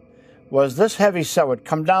sets, was this heavy set would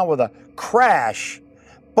come down with a crash,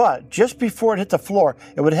 but just before it hit the floor,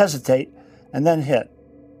 it would hesitate and then hit.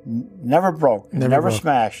 Never broke, never broke.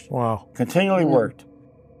 Smashed. Wow. Continually worked.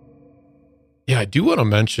 Yeah, I do want to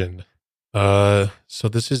mention, so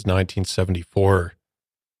this is 1974.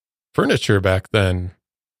 Furniture back then,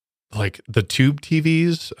 like the tube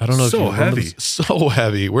TVs, I don't know if you remember them. So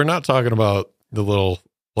heavy. We're not talking about the little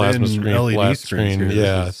plasma screen, LED flat screen.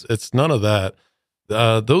 Yeah, it's none of that.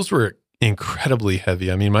 Those were incredibly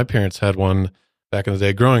heavy. I mean, my parents had one back in the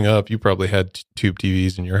day. Growing up, you probably had tube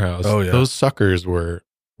TVs in your house. Oh, yeah. Those suckers were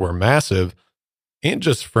massive. And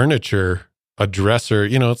just furniture, a dresser,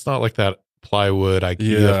 it's not like that plywood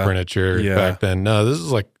IKEA furniture back then. No, this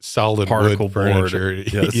is like solid particle wood furniture.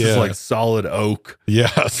 Yeah, this is like solid oak.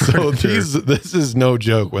 Yeah, so this is no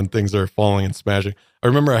joke when things are falling and smashing. I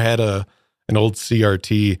remember I had an old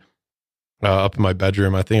CRT up in my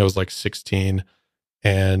bedroom. I think I was like 16,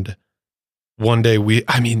 and one day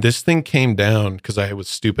this thing came down because I was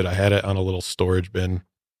stupid. I had it on a little storage bin.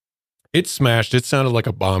 It smashed. It sounded like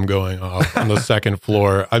a bomb going off on the second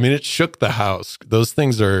floor. I mean, it shook the house. Those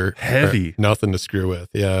things are heavy. Nothing to screw with.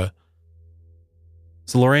 Yeah.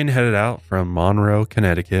 So Lorraine headed out from Monroe,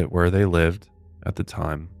 Connecticut, where they lived at the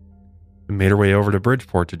time, and made her way over to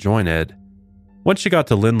Bridgeport to join Ed. Once she got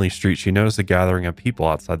to Lindley Street, she noticed a gathering of people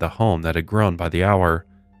outside the home that had grown by the hour.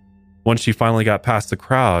 Once she finally got past the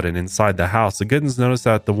crowd and inside the house, the Goodens noticed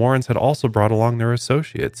that the Warrens had also brought along their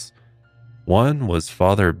associates. One was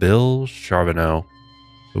Father Bill Charbonneau,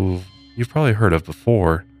 who you've probably heard of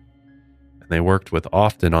before, and they worked with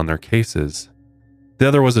often on their cases. The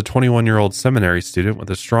other was a 21-year-old seminary student with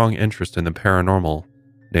a strong interest in the paranormal,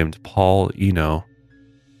 named Paul Eno,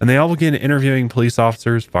 and they all began interviewing police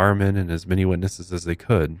officers, firemen, and as many witnesses as they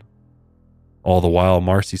could. All the while,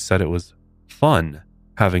 Marcy said it was fun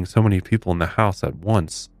having so many people in the house at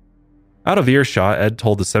once. Out of earshot, Ed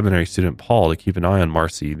told the seminary student Paul to keep an eye on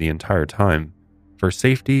Marcy the entire time, for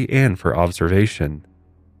safety and for observation.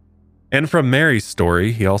 And from Mary's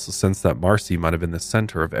story, he also sensed that Marcy might have been the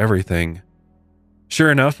center of everything.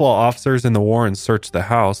 Sure enough, while officers in the Warrens searched the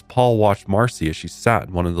house, Paul watched Marcy as she sat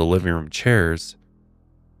in one of the living room chairs.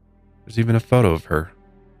 There's even a photo of her.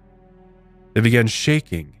 It began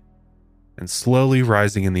shaking and slowly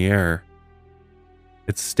rising in the air.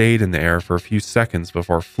 It stayed in the air for a few seconds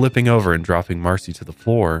before flipping over and dropping Marcy to the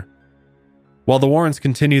floor. While the Warrens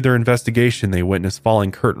continued their investigation, they witnessed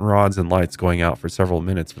falling curtain rods and lights going out for several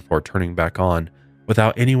minutes before turning back on,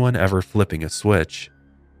 without anyone ever flipping a switch.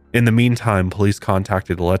 In the meantime, police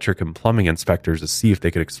contacted electric and plumbing inspectors to see if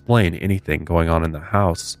they could explain anything going on in the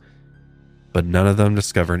house, but none of them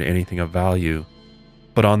discovered anything of value.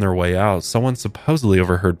 But on their way out, someone supposedly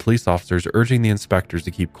overheard police officers urging the inspectors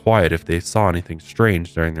to keep quiet if they saw anything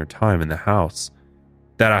strange during their time in the house.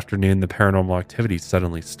 That afternoon, the paranormal activity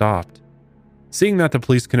suddenly stopped. Seeing that the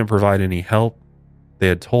police couldn't provide any help, they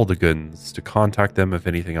had told the Goodens to contact them if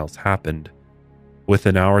anything else happened.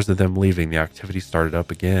 Within hours of them leaving, the activity started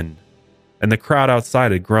up again, and the crowd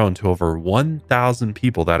outside had grown to over 1,000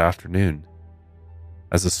 people that afternoon.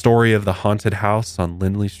 As the story of the haunted house on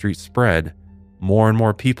Lindley Street spread, more and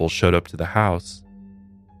more people showed up to the house.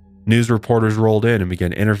 News reporters rolled in and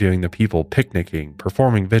began interviewing the people picnicking,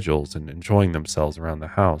 performing vigils, and enjoying themselves around the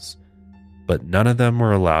house, but none of them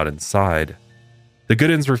were allowed inside. The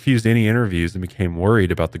Goodens refused any interviews and became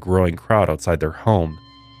worried about the growing crowd outside their home,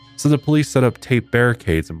 so the police set up tape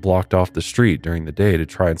barricades and blocked off the street during the day to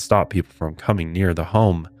try and stop people from coming near the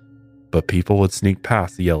home. But people would sneak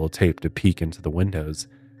past the yellow tape to peek into the windows,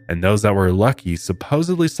 and those that were lucky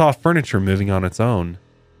supposedly saw furniture moving on its own.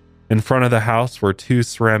 In front of the house were 2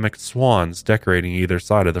 ceramic swans decorating either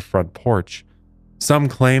side of the front porch. Some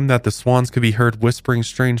claimed that the swans could be heard whispering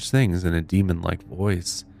strange things in a demon-like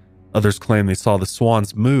voice. Others claimed they saw the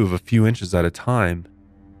swans move a few inches at a time.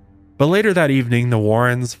 But later that evening, the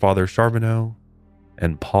Warrens, Father Charbonneau,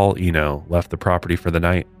 and Paul Eno left the property for the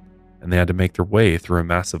night, and they had to make their way through a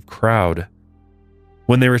massive crowd.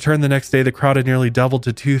 When they returned the next day, the crowd had nearly doubled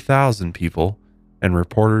to 2,000 people, and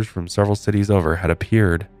reporters from several cities over had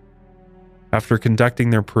appeared. After conducting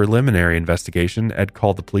their preliminary investigation, Ed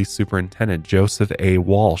called the police superintendent, Joseph A.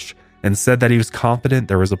 Walsh, and said that he was confident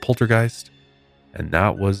there was a poltergeist, and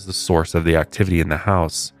that was the source of the activity in the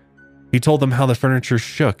house. He told them how the furniture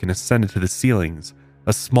shook and ascended to the ceilings.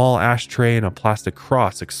 A small ashtray and a plastic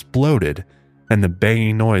cross exploded, and the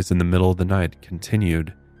banging noise in the middle of the night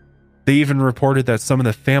continued. They even reported that some of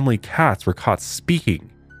the family cats were caught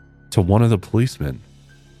speaking to one of the policemen,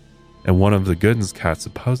 and one of the Goodens cats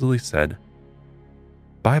supposedly said,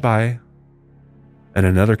 "Bye-bye." And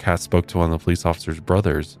another cat spoke to one of the police officer's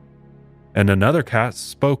brothers. And another cat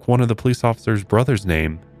spoke one of the police officer's brother's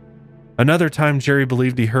name. Another time, Jerry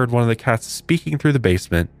believed he heard one of the cats speaking through the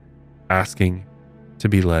basement, asking to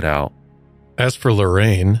be let out. As for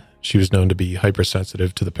Lorraine, she was known to be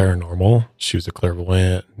hypersensitive to the paranormal. She was a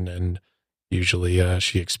clairvoyant, and usually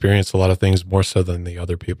she experienced a lot of things more so than the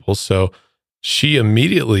other people. So she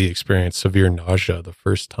immediately experienced severe nausea the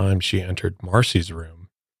first time she entered Marcy's room.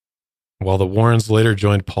 While the Warrens later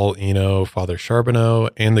joined Paul Eno, Father Charbonneau,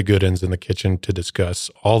 and the Goodens in the kitchen to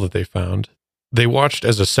discuss all that they found, they watched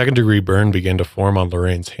as a second-degree burn began to form on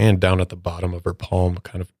Lorraine's hand down at the bottom of her palm,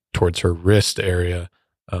 kind of towards her wrist area.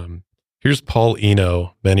 Here's Paul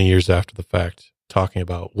Eno, many years after the fact, talking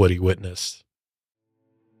about what he witnessed.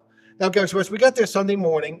 Now, guys, as we got there Sunday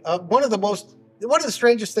morning, one of the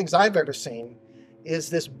strangest things I've ever seen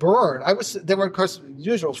is this burn. There were, of course,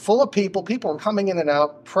 usual, full of people. People were coming in and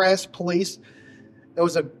out, press, police. There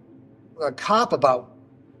was a cop about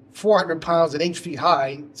 400 pounds and 8 feet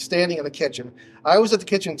high standing in the kitchen. I was at the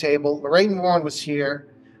kitchen table. Lorraine Warren was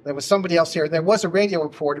here. There was somebody else here. There was a radio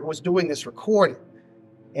reporter who was doing this recording.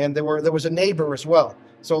 And there was a neighbor as well.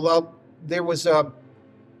 So there was, and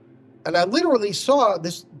I literally saw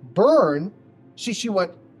this burn. She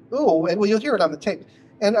went, "Oh," and well, you'll hear it on the tape.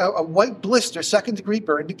 And a white blister, second-degree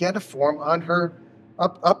burn, began to form on her,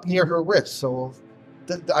 up near her wrist. So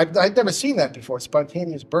I've never seen that before,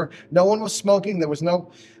 spontaneous burn. No one was smoking. There was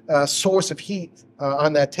no source of heat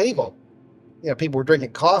on that table. You know, people were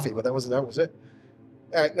drinking coffee, but that was it.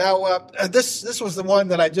 All right, now this was the one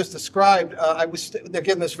that I just described. I was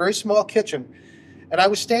again this very small kitchen, and I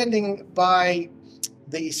was standing by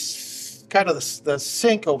the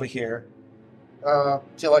sink over here,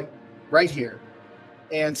 so like right here,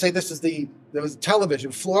 and say there was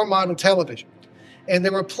television, floor model television, and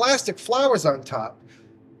there were plastic flowers on top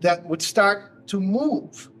that would start to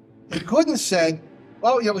move. He couldn't say,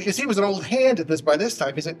 Well, because he was an old hand at this by this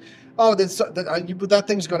time. He said, "Oh, that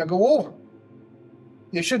thing's going to go over.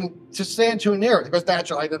 You shouldn't just stand too near it." Because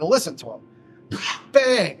naturally, I didn't listen to him.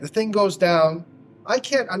 Bang! The thing goes down. I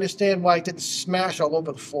can't understand why it didn't smash all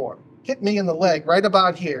over the floor. Hit me in the leg right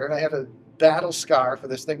about here, and I have a battle scar for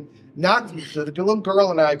this thing. Knocked the little girl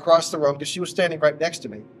and I across the room because she was standing right next to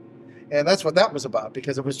me, and that's what that was about.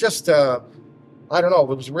 Because it was just, I don't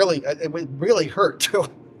know, it really hurt too.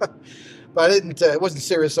 But it wasn't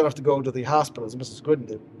serious enough to go to the hospital as Mrs. Gooden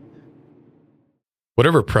did.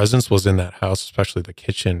 Whatever presence was in that house, especially the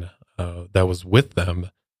kitchen that was with them,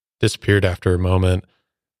 disappeared after a moment.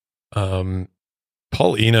 Paul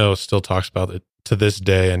Eno still talks about it to this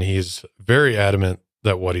day, and he's very adamant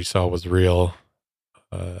that what he saw was real.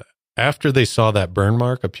 After they saw that burn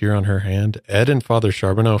mark appear on her hand, Ed and Father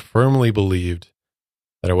Charbonneau firmly believed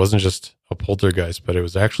that it wasn't just a poltergeist, but it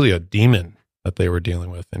was actually a demon that they were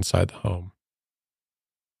dealing with inside the home.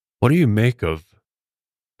 What do you make of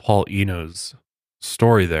Paul Eno's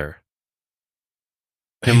story there?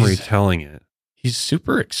 Him retelling it. He's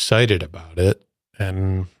super excited about it.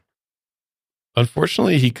 And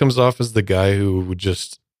unfortunately, he comes off as the guy who would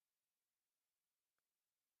just,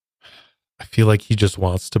 I feel like he just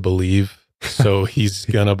wants to believe. So he's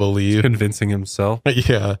going to believe. Convincing himself.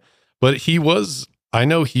 Yeah. But I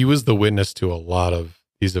know he was the witness to a lot of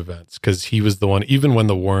these events because he was the one, even when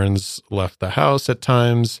the Warrens left the house at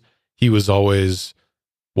times, he was always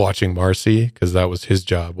watching Marcy because that was his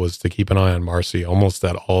job, was to keep an eye on Marcy almost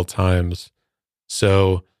at all times.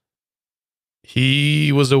 So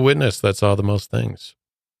he was a witness that saw the most things.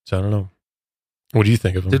 So I don't know. What do you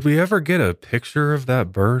think of him? Did we ever get a picture of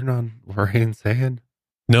that burn on Lorraine's hand?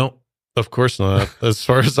 No, of course not. As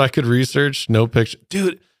far as I could research, no picture.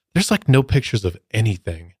 Dude, there's like no pictures of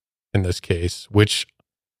anything in this case, which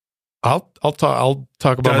I'll talk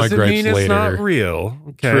about my gripes later. Doesn't mean it's not real.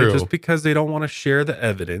 Okay. True. Just because they don't want to share the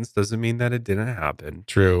evidence doesn't mean that it didn't happen.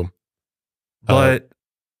 True. But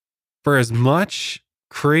for as much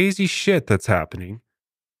crazy shit that's happening,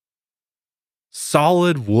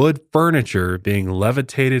 solid wood furniture being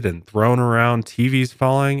levitated and thrown around, TVs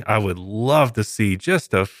falling, I would love to see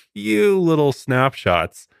just a few little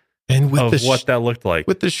snapshots and of what that looked like.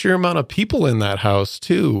 With the sheer amount of people in that house,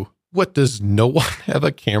 too. What, does no one have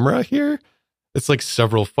a camera here? It's like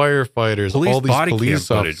several firefighters, all these police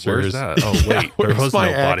officers. Where's that? Oh, wait. Where's my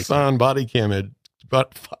Axon body cam?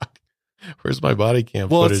 But fuck. Where's my body cam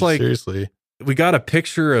footage? It's like, seriously. We got a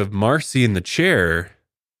picture of Marcy in the chair.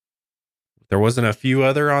 There wasn't a few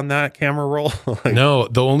other on that camera roll? No,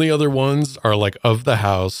 the only other ones are like of the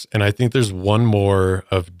house. And I think there's one more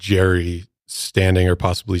of Jerry standing or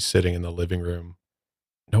possibly sitting in the living room.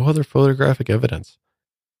 No other photographic evidence.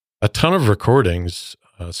 A ton of recordings,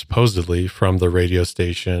 supposedly from the radio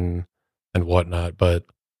station and whatnot, but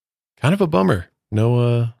kind of a bummer.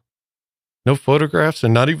 No photographs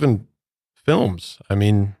and not even films. I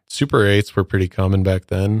mean, Super 8s were pretty common back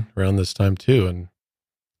then, around this time too, and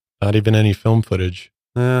not even any film footage.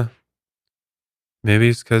 Maybe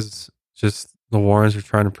it's because just the Warrens are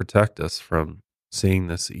trying to protect us from seeing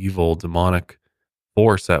this evil demonic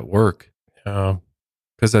force at work. Yeah.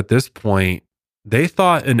 Because at this point, they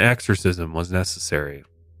thought an exorcism was necessary.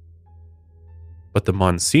 But the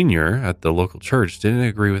Monsignor at the local church didn't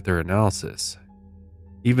agree with their analysis.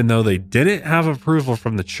 Even though they didn't have approval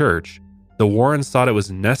from the church, the Warrens thought it was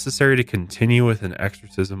necessary to continue with an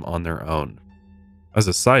exorcism on their own. As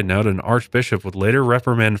a side note, an archbishop would later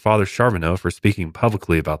reprimand Father Charbonneau for speaking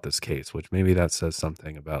publicly about this case, which maybe that says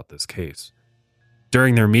something about this case.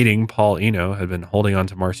 During their meeting, Paul Eno had been holding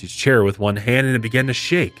onto Marcy's chair with one hand and it began to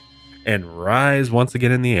shake and rise once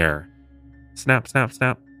again in the air. Snap, snap,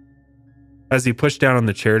 snap. As he pushed down on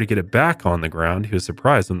the chair to get it back on the ground, he was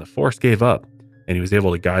surprised when the force gave up and he was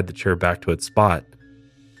able to guide the chair back to its spot.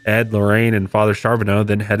 Ed, Lorraine, and Father Charbonneau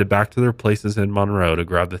then headed back to their places in Monroe to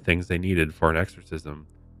grab the things they needed for an exorcism.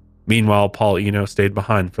 Meanwhile, Paul Eno stayed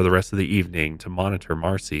behind for the rest of the evening to monitor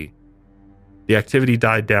Marcy. The activity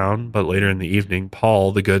died down, but later in the evening,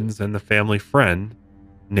 Paul, the Goodens, and the family friend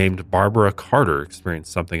named Barbara Carter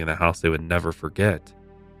experienced something in the house they would never forget.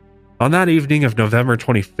 On that evening of November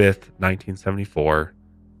 25th, 1974,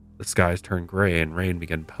 the skies turned gray and rain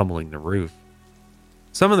began pummeling the roof.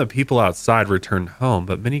 Some of the people outside returned home,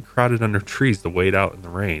 but many crowded under trees to wait out in the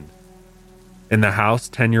rain. In the house,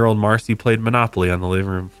 10-year-old Marcy played Monopoly on the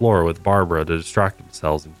living room floor with Barbara to distract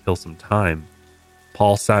themselves and kill some time.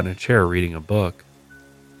 Paul sat in a chair reading a book.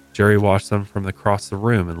 Jerry watched them from across the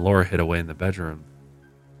room and Laura hid away in the bedroom.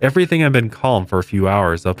 Everything had been calm for a few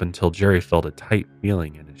hours up until Jerry felt a tight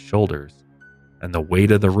feeling in his shoulders, and the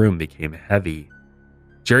weight of the room became heavy.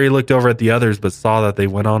 Jerry looked over at the others but saw that they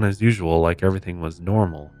went on as usual, like everything was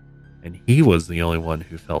normal, and he was the only one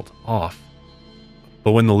who felt off.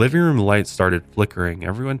 But when the living room lights started flickering,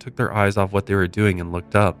 everyone took their eyes off what they were doing and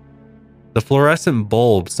looked up. The fluorescent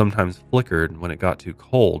bulb sometimes flickered when it got too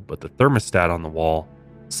cold, but the thermostat on the wall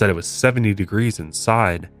said it was 70 degrees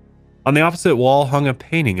inside. On the opposite wall hung a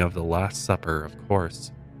painting of the Last Supper, of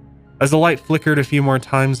course. As the light flickered a few more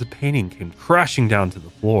times, the painting came crashing down to the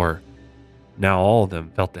floor. Now all of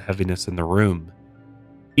them felt the heaviness in the room.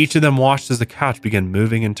 Each of them watched as the couch began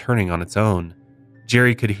moving and turning on its own.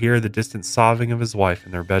 Jerry could hear the distant sobbing of his wife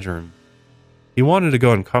in their bedroom. He wanted to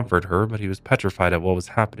go and comfort her, but he was petrified at what was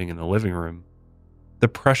happening in the living room. The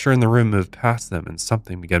pressure in the room moved past them, and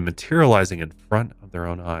something began materializing in front of their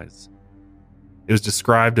own eyes. It was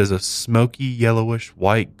described as a smoky, yellowish,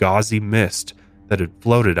 white, gauzy mist that had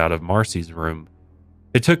floated out of Marcy's room.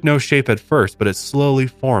 It took no shape at first, but it slowly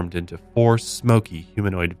formed into 4 smoky,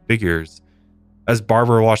 humanoid figures. As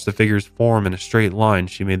Barbara watched the figures form in a straight line,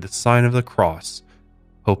 she made the sign of the cross,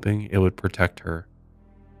 hoping it would protect her.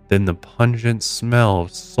 Then the pungent smell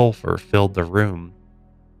of sulfur filled the room.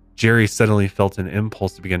 Jerry suddenly felt an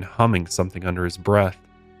impulse to begin humming something under his breath.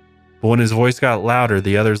 But when his voice got louder,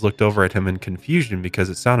 the others looked over at him in confusion because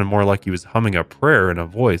it sounded more like he was humming a prayer in a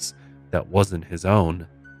voice that wasn't his own.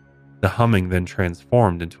 The humming then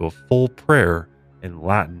transformed into a full prayer in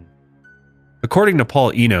Latin. According to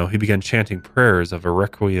Paul Eno, he began chanting prayers of a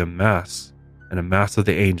Requiem Mass and a Mass of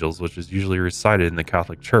the Angels, which is usually recited in the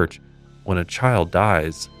Catholic Church when a child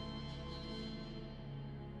dies.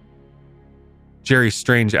 Jerry's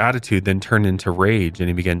strange attitude then turned into rage, and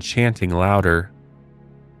he began chanting louder.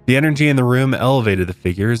 The energy in the room elevated the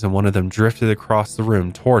figures, and one of them drifted across the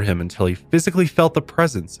room toward him until he physically felt the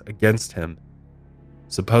presence against him.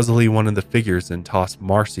 Supposedly, one of the figures then tossed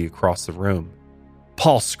Marcy across the room.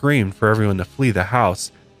 Paul screamed for everyone to flee the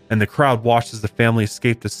house, and the crowd watched as the family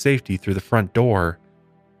escaped to safety through the front door.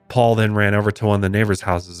 Paul then ran over to one of the neighbors'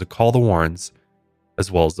 houses to call the Warrens,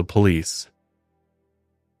 as well as the police.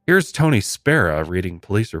 Here's Tony Spera reading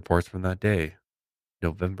police reports from that day,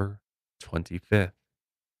 November 25th.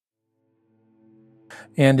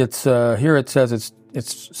 And it's here it says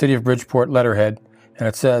it's City of Bridgeport letterhead, and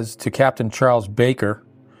it says to Captain Charles Baker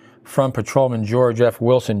from Patrolman George F.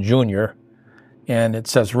 Wilson Jr., and it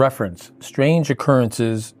says reference, strange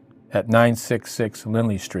occurrences at 966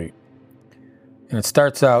 Lindley Street. And it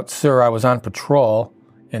starts out, sir, I was on patrol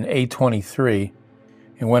in A23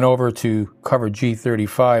 and went over to cover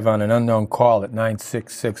G35 on an unknown call at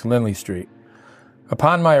 966 Lindley Street.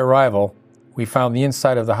 Upon my arrival, we found the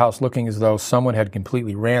inside of the house looking as though someone had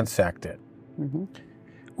completely ransacked it. Mm-hmm.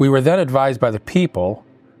 We were then advised by the people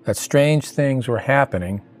that strange things were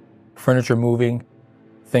happening, furniture moving,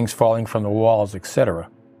 things falling from the walls, etc.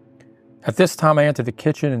 At this time, I entered the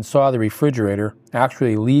kitchen and saw the refrigerator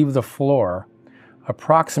actually leave the floor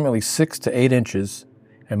approximately 6 to 8 inches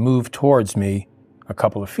and move towards me a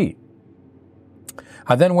couple of feet.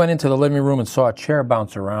 I then went into the living room and saw a chair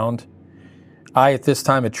bounce around. I, at this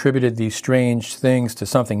time, attributed these strange things to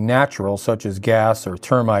something natural, such as gas or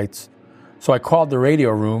termites. So I called the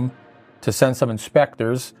radio room to send some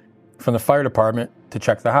inspectors from the fire department to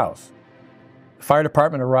check the house. The fire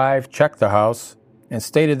department arrived, checked the house, and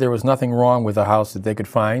stated there was nothing wrong with the house that they could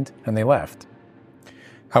find, and they left.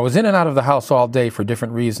 I was in and out of the house all day for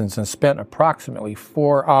different reasons and spent approximately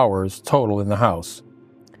 4 hours total in the house.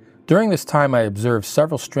 During this time, I observed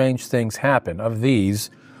several strange things happen. Of these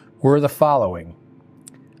were the following.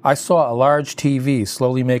 I saw a large TV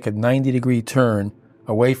slowly make a 90-degree turn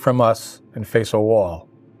away from us and face a wall.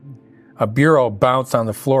 A bureau bounced on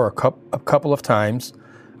the floor a couple of times.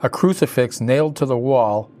 A crucifix nailed to the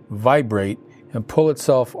wall vibrate and pull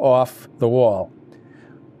itself off the wall.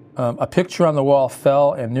 A picture on the wall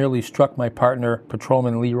fell and nearly struck my partner,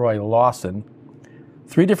 Patrolman Leroy Lawson.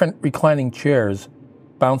 3 different reclining chairs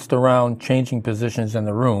bounced around, changing positions in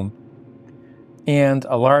the room. And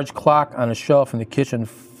a large clock on a shelf in the kitchen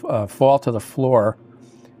fall to the floor.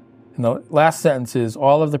 And the last sentence is,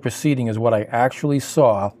 all of the preceding is what I actually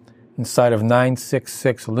saw inside of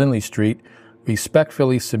 966 Lindley Street.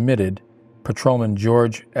 Respectfully submitted, Patrolman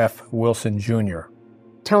George F. Wilson, Jr.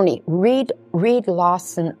 Tony, read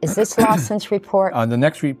Lawson. Is this Lawson's report? The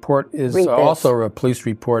next report is also a police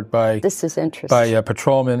report by this is interesting. By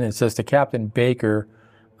Patrolman. It says to Captain Baker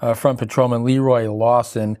from Patrolman Leroy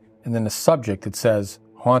Lawson, and then the subject, it says,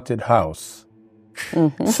 haunted house.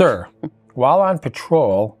 Mm-hmm. Sir, while on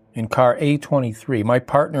patrol in car A23, my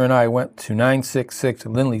partner and I went to 966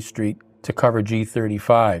 Lindley Street to cover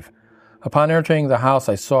G35. Upon entering the house,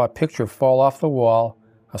 I saw a picture fall off the wall,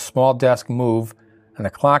 a small desk move, and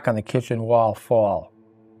a clock on the kitchen wall fall.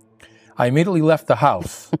 I immediately left the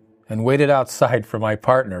house and waited outside for my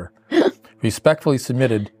partner. Respectfully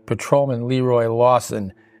submitted, Patrolman Leroy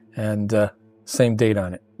Lawson, and same date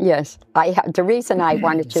on it. Yes. The reason I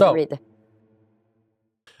wanted you to read it.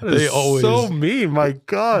 They always so mean. My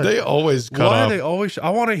God, they always cut Why off. are they always? I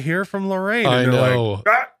want to hear from Lorraine. I And they're know. like,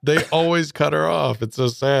 "Ah!" They always cut her off. It's so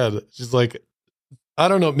sad. She's like, I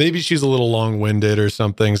don't know. Maybe she's a little long-winded or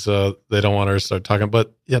something, so they don't want her to start talking.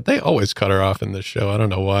 But yeah, they always cut her off in this show. I don't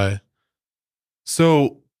know why.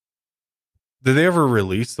 So, did they ever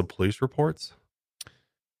release the police reports?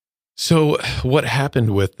 So what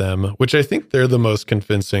happened with them, which I think they're the most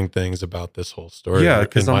convincing things about this whole story. Yeah,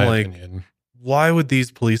 because in I'm my like, opinion. why would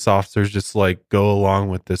these police officers just like go along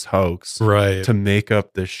with this hoax Right. to make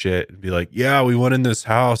up this shit and be like, yeah, we went in this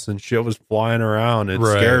house and shit was flying around. It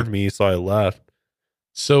Right. scared me, so I left.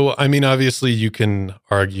 So, I mean, obviously you can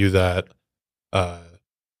argue that,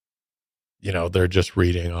 they're just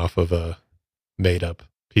reading off of a made up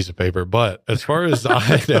piece of paper. But as far as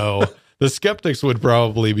I know, the skeptics would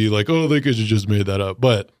probably be like, oh, they could have just made that up.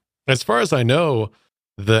 But as far as I know,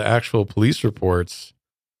 the actual police reports,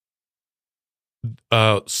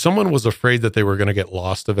 someone was afraid that they were going to get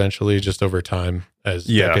lost eventually just over time as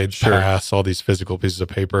decades pass. All these physical pieces of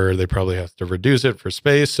paper, they probably have to reduce it for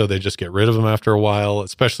space. So they just get rid of them after a while,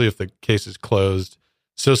 especially if the case is closed.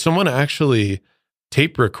 So someone actually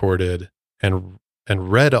tape recorded and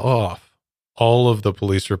read off all of the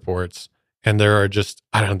police reports. And there are just,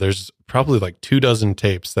 there's probably like 24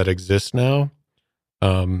 tapes that exist now,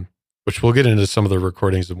 which we'll get into some of the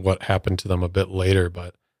recordings and what happened to them a bit later.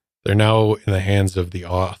 But they're now in the hands of the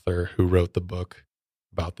author who wrote the book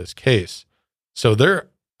about this case. So they're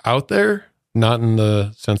out there, not in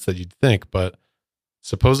the sense that you'd think, but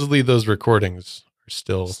supposedly those recordings are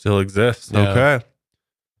still exist. Yeah. Okay.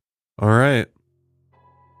 All right.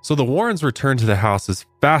 So the Warrens returned to the house as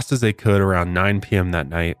fast as they could around 9 p.m. that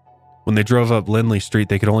night. When they drove up Lindley Street,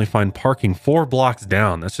 they could only find parking 4 blocks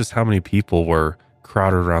down. That's just how many people were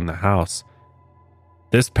crowded around the house.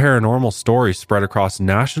 This paranormal story spread across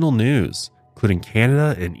national news, including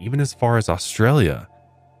Canada and even as far as Australia.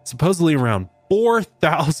 Supposedly around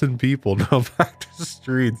 4,000 people now back to the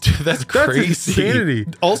streets. Dude, that's crazy. Insanity.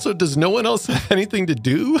 Also, does no one else have anything to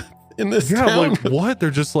do in this town? Like what? They're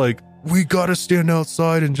just like, we got to stand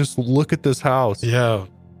outside and just look at this house. Yeah.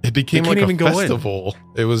 It became like a festival.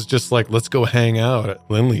 It was just like, let's go hang out at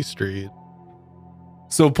Lindley Street.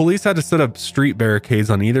 So police had to set up street barricades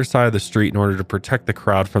on either side of the street in order to protect the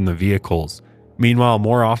crowd from the vehicles. Meanwhile,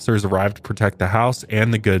 more officers arrived to protect the house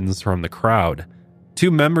and the goods from the crowd. 2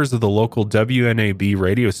 members of the local WNAB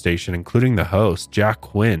radio station, including the host, Jack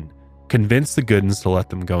Quinn, convinced the Goodens to let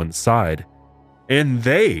them go inside. And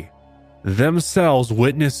they themselves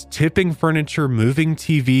witnessed tipping furniture, moving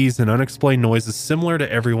TVs, and unexplained noises similar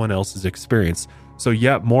to everyone else's experience. So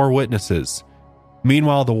yet more witnesses.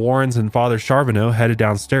 Meanwhile, the Warrens and Father Charbonneau headed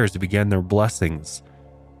downstairs to begin their blessings.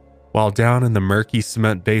 While down in the murky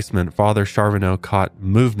cement basement, Father Charbonneau caught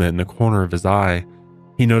movement in the corner of his eye.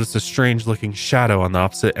 He noticed a strange-looking shadow on the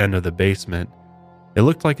opposite end of the basement. It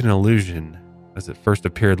looked like an illusion, as it first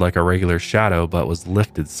appeared like a regular shadow but was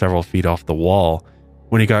lifted several feet off the wall.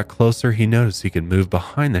 When he got closer, he noticed he could move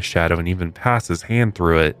behind the shadow and even pass his hand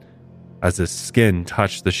through it. As his skin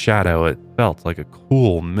touched the shadow, it felt like a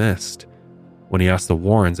cool mist. When he asked the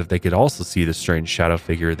Warrens if they could also see the strange shadow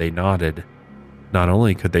figure, they nodded. Not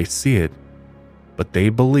only could they see it, but they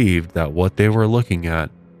believed that what they were looking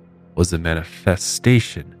at was a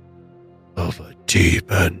manifestation of a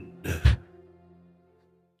demon.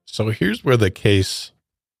 So here's where the case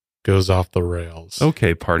goes off the rails.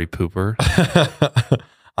 Okay, party pooper.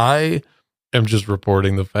 I am just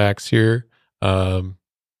reporting the facts here.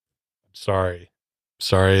 Sorry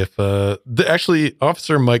if actually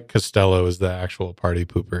Officer Mike Costello is the actual party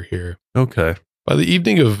pooper here. Okay. By the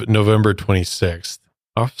evening of November 26th,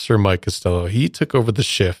 Officer Mike Costello, he took over the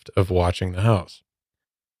shift of watching the house.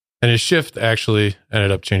 And his shift actually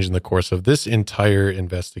ended up changing the course of this entire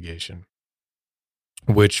investigation,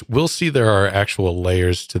 which we'll see there are actual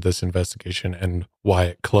layers to this investigation and why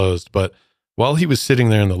it closed. But while he was sitting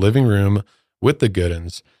there in the living room with the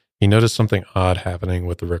Goodens, he noticed something odd happening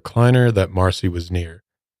with the recliner that Marcy was near.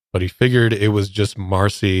 But he figured it was just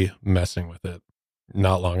Marcy messing with it.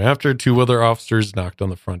 Not long after, 2 other officers knocked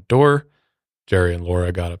on the front door. Jerry and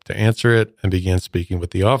Laura got up to answer it and began speaking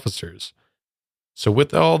with the officers. So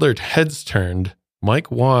with all their heads turned,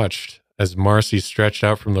 Mike watched as Marcy stretched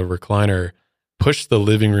out from the recliner, pushed the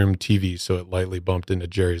living room TV so it lightly bumped into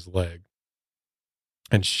Jerry's leg.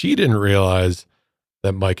 And she didn't realize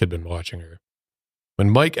that Mike had been watching her. When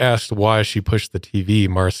Mike asked why she pushed the TV,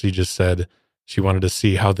 Marcy just said She wanted to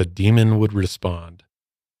see how the demon would respond.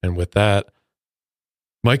 And with that,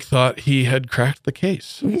 Mike thought he had cracked the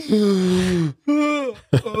case. It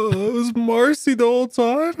was Marcy the whole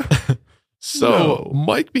time? So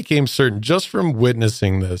Mike became certain, just from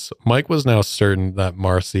witnessing this, Mike was now certain that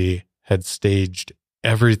Marcy had staged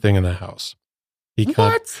everything in the house.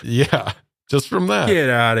 What? Yeah, just from that. Get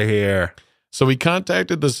out of here. So he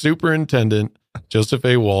contacted the superintendent, Joseph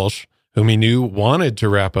A. Walsh, whom he knew wanted to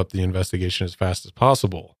wrap up the investigation as fast as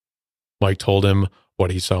possible. Mike told him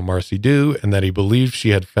what he saw Marcy do and that he believed she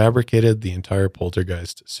had fabricated the entire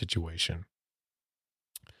poltergeist situation.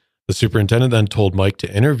 The superintendent then told Mike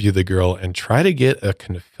to interview the girl and try to get a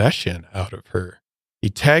confession out of her. He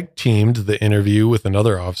tag-teamed the interview with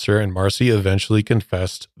another officer, and Marcy eventually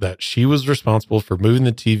confessed that she was responsible for moving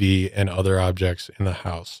the TV and other objects in the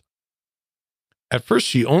house. At first,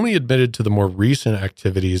 she only admitted to the more recent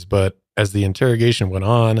activities, but as the interrogation went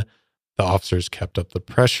on, the officers kept up the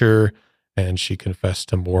pressure, and she confessed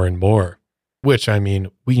to more and more. Which, I mean,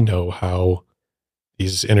 we know how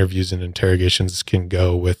these interviews and interrogations can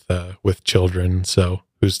go with children, so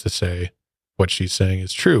who's to say what she's saying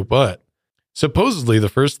is true? But supposedly, the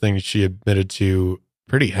first thing she admitted to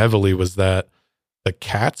pretty heavily was that the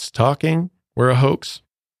cats talking were a hoax.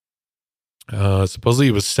 Supposedly,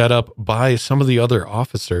 it was set up by some of the other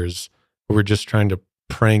officers who were just trying to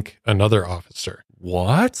prank another officer.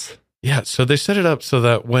 What? Yeah, so they set it up so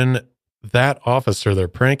that when that officer they're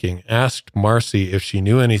pranking asked Marcy if she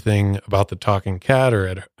knew anything about the talking cat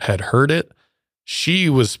or had heard it, she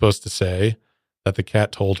was supposed to say that the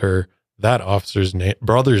cat told her that officer's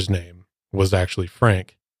brother's name was actually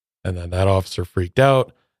Frank. And then that officer freaked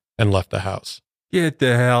out and left the house. Get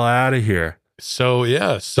the hell out of here. So,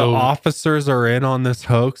 yeah. So the officers are in on this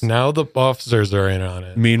hoax? Now the officers are in on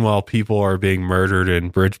it. Meanwhile, people are being murdered in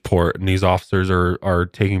Bridgeport, and these officers are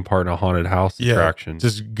taking part in a haunted house attraction.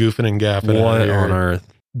 Just goofing and gaffing. What on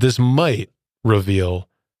earth? This might reveal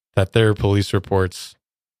that their police reports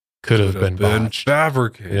could have been botched.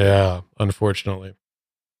 Fabricated. Yeah, unfortunately.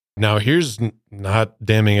 Now, here's not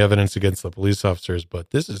damning evidence against the police officers,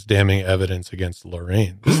 but this is damning evidence against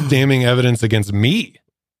Lorraine. This is damning evidence against me.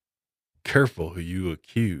 Careful who you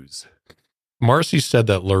accuse. Marcy said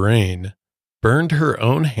that Lorraine burned her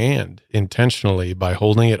own hand intentionally by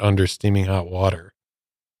holding it under steaming hot water.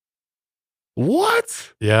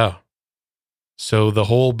 What? Yeah. So the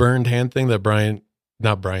whole burned hand thing that Brian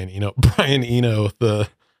Eno, the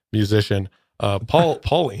musician,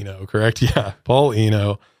 Paul Eno, correct? Yeah. Paul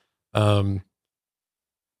Eno.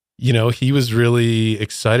 He was really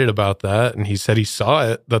excited about that. And he said he saw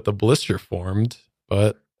it, that the blister formed,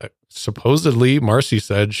 but supposedly Marcy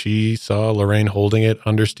said she saw Lorraine holding it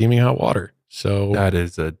under steaming hot water. So that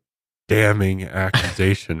is a damning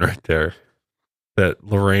accusation right there. That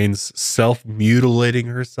Lorraine's self-mutilating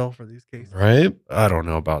herself for these cases. Right? I don't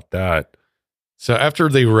know about that. So after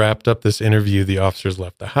they wrapped up this interview, the officers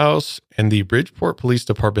left the house, and the Bridgeport Police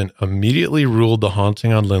Department immediately ruled the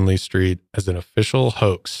haunting on Lindley Street as an official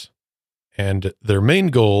hoax. And their main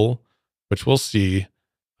goal, which we'll see,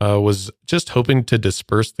 was just hoping to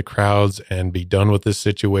disperse the crowds and be done with this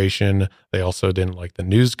situation. They also didn't like the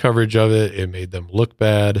news coverage of it. It made them look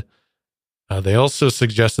bad. They also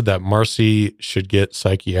suggested that Marcy should get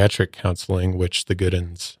psychiatric counseling, which the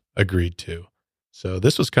Goodins agreed to. So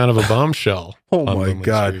this was kind of a bombshell. Oh my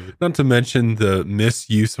God. Street. Not to mention the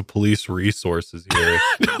misuse of police resources here.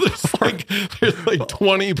 there's like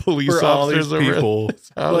 20 police for officers all these people.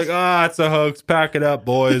 Like, it's a hoax. Pack it up,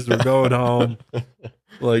 boys. We're going home.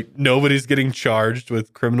 Like, nobody's getting charged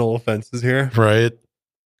with criminal offenses here. Right.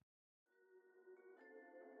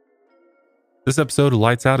 This episode of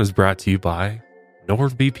Lights Out is brought to you by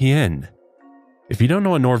NordVPN. If you don't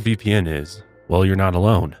know what NordVPN is, well, you're not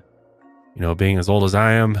alone. You know, being as old as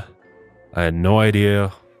I am, I had no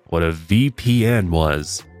idea what a VPN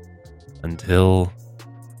was until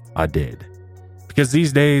I did. Because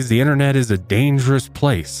these days, the internet is a dangerous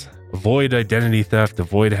place. Avoid identity theft,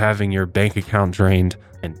 avoid having your bank account drained,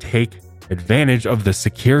 and take advantage of the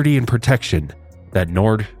security and protection that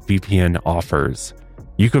NordVPN offers.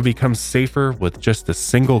 You can become safer with just a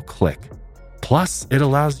single click. Plus, it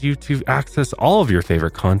allows you to access all of your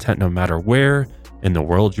favorite content no matter where in the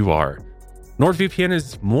world you are. NordVPN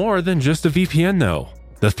is more than just a VPN though.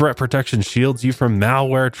 The threat protection shields you from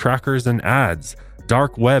malware, trackers, and ads.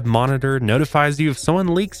 Dark Web Monitor notifies you if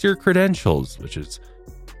someone leaks your credentials, which is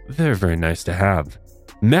very, very nice to have.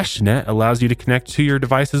 MeshNet allows you to connect to your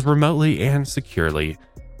devices remotely and securely.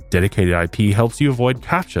 Dedicated IP helps you avoid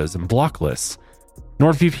CAPTCHAs and block lists.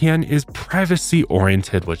 NordVPN is privacy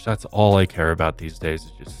oriented, which that's all I care about these days,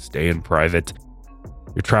 is just staying private.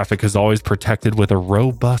 Your traffic is always protected with a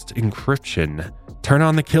robust encryption. Turn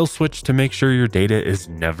on the kill switch to make sure your data is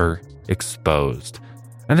never exposed.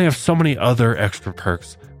 And they have so many other extra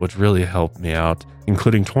perks which really help me out,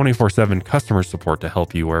 including 24/7 customer support to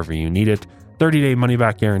help you wherever you need it, 30-day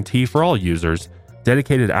money-back guarantee for all users,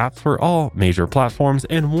 dedicated apps for all major platforms,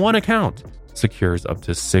 and one account secures up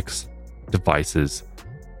to 6 devices.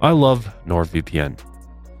 I love NordVPN.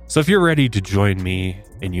 So if you're ready to join me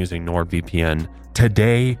in using NordVPN,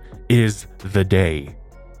 today is the day.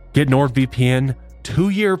 Get NordVPN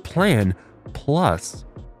 2-year plan plus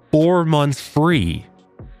 4 months free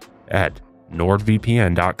at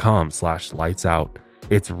nordvpn.com/lightsout.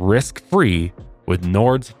 It's risk-free with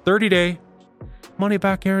Nord's 30-day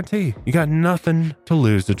money-back guarantee. You got nothing to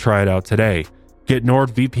lose to try it out today. Get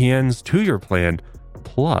NordVPN's 2-year plan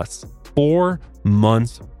plus 4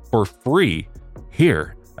 months for free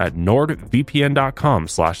here at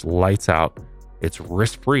nordvpn.com/lightsout. It's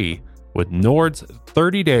risk-free with Nord's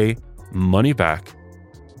 30-day money-back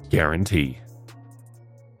guarantee.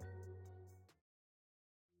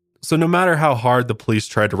 So no matter how hard the police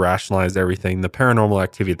tried to rationalize everything, the paranormal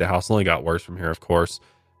activity at the house only got worse from here, of course.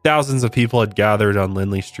 Thousands of people had gathered on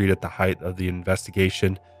Lindley Street at the height of the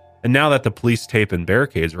investigation, and now that the police tape and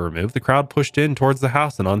barricades were removed, the crowd pushed in towards the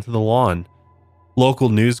house and onto the lawn. Local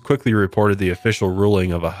news quickly reported the official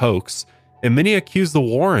ruling of a hoax, and many accused the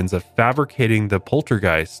Warrens of fabricating the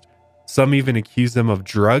poltergeist. Some even accused them of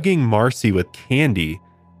drugging Marcy with candy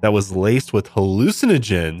that was laced with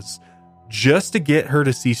hallucinogens just to get her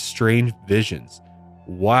to see strange visions.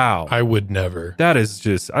 Wow. I would never. That is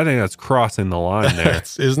just, I think that's crossing the line there.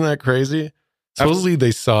 Isn't that crazy? Supposedly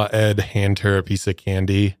they saw Ed hand her a piece of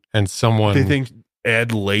candy and someone... They think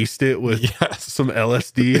Ed laced it with some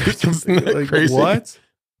LSD or something. Isn't that like, crazy? What?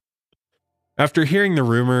 After hearing the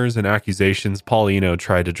rumors and accusations, Paulino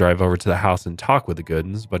tried to drive over to the house and talk with the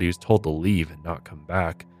Goodens, but he was told to leave and not come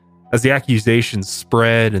back. As the accusations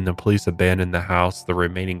spread and the police abandoned the house, the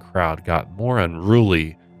remaining crowd got more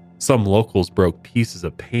unruly. Some locals broke pieces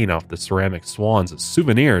of paint off the ceramic swans as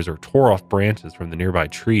souvenirs or tore off branches from the nearby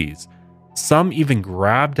trees. Some even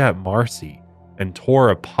grabbed at Marcy and tore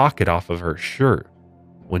a pocket off of her shirt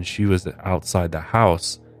when she was outside the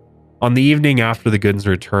house. On the evening after the Goodens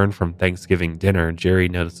returned from Thanksgiving dinner, Jerry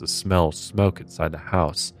noticed a smell of smoke inside the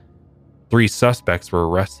house. 3 suspects were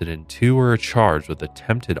arrested and 2 were charged with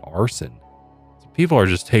attempted arson. So people are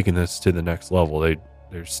just taking this to the next level.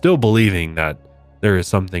 They're still believing that there is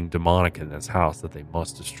something demonic in this house that they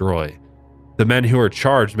must destroy. The men who were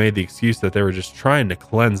charged made the excuse that they were just trying to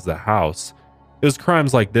cleanse the house. It was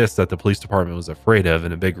crimes like this that the police department was afraid of,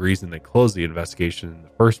 and a big reason they closed the investigation in the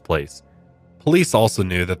first place. Police also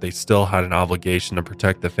knew that they still had an obligation to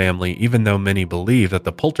protect the family, even though many believed that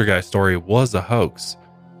the poltergeist story was a hoax.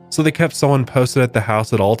 So they kept someone posted at the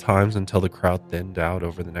house at all times until the crowd thinned out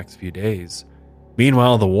over the next few days.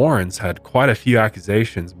 Meanwhile, the Warrens had quite a few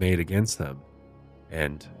accusations made against them.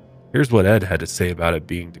 And here's what Ed had to say about it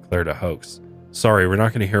being declared a hoax. Sorry, we're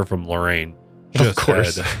not going to hear from Lorraine. Just of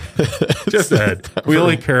course. Ed. Just Ed. We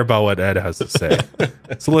only care about what Ed has to say.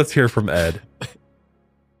 So let's hear from Ed.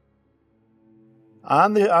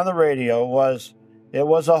 On the radio it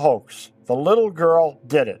was a hoax. The little girl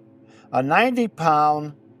did it. A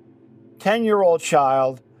 90-pound, 10-year-old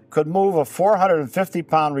child could move a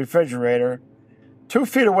 450-pound refrigerator 2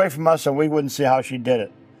 feet away from us and we wouldn't see how she did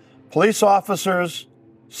it. Police officers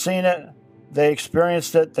seen it. They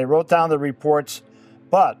experienced it. They wrote down the reports.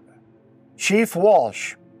 But Chief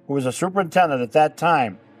Walsh, who was a superintendent at that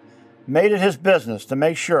time, made it his business to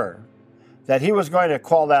make sure that he was going to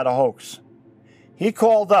call that a hoax. He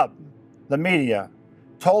called up the media,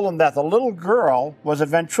 told them that the little girl was a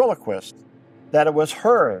ventriloquist, that it was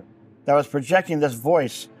her that was projecting this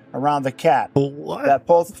voice around the cat. What? That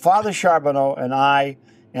both Father Charbonneau and I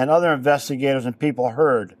and other investigators and people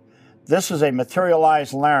heard. This is a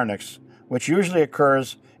materialized larynx, which usually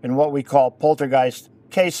occurs in what we call poltergeist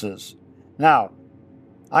cases. Now,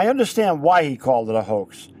 I understand why he called it a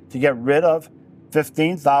hoax, to get rid of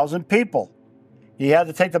 15,000 people. He had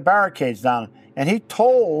to take the barricades down, and he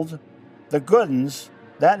told the Goodens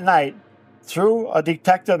that night, through a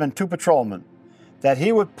detective and 2 patrolmen, that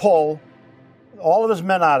he would pull all of his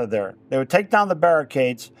men out of there. They would take down the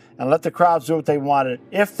barricades and let the crowds do what they wanted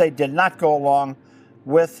if they did not go along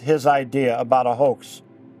with his idea about a hoax.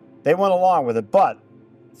 They went along with it, but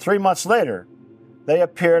 3 months later, they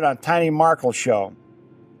appeared on Tiny Markle's show,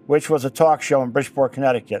 which was a talk show in Bridgeport,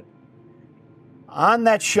 Connecticut. On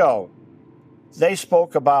that show, they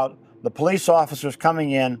spoke about the police officers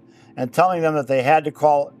coming in and telling them that they had to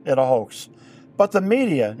call it a hoax. But the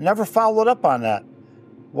media never followed up on that.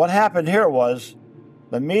 What happened here was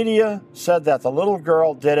The media said that the little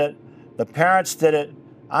girl did it, the parents did it.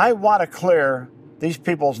 I want to clear these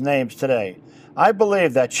people's names today. I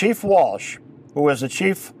believe that Chief Walsh, who was the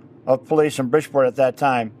chief of police in Bridgeport at that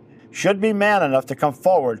time, should be man enough to come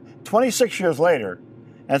forward 26 years later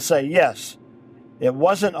and say, yes, it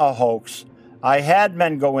wasn't a hoax. I had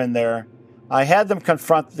men go in there. I had them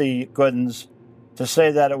confront the Goodens to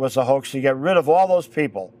say that it was a hoax to get rid of all those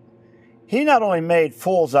people. He not only made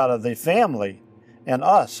fools out of the family and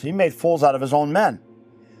us, he made fools out of his own men.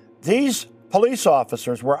 These police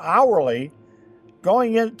officers were hourly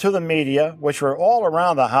going into the media, which were all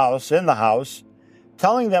around the house, in the house,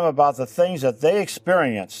 telling them about the things that they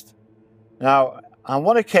experienced. Now, on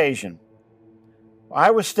one occasion,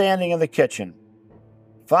 I was standing in the kitchen.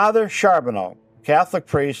 Father Charbonneau, Catholic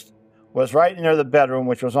priest, was right near the bedroom,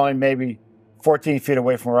 which was only maybe 14 feet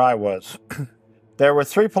away from where I was. There were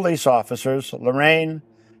 3 police officers, Lorraine,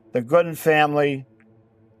 the Gooden family.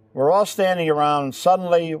 We're all standing around, and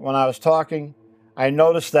suddenly, when I was talking, I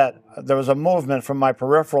noticed that there was a movement from my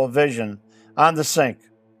peripheral vision on the sink.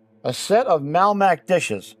 A set of Malmac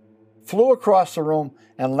dishes flew across the room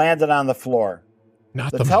and landed on the floor.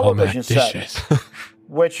 Not The the television Malmac set, dishes.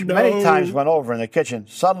 which many times went over in the kitchen,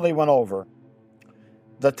 suddenly went over.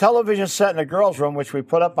 The television set in the girls' room, which we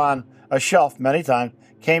put up on a shelf many times,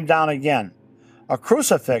 came down again. A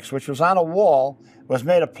crucifix, which was on a wall, was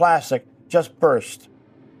made of plastic, just burst.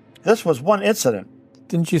 This was one incident.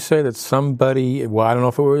 Didn't you say that somebody, well, I don't know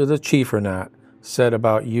if it was the chief or not, said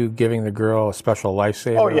about you giving the girl a special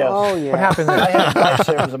lifesaver? Oh, yes. Oh, yeah. What happened there? I had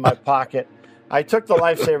lifesavers in my pocket. I took the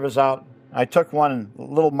lifesavers out. I took one, and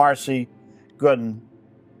little Marcy Gooden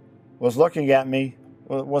was looking at me.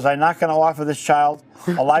 Was I not going to offer this child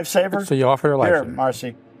a lifesaver? So you offered her a Here, lifesaver.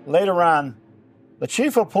 Marcy. Later on, the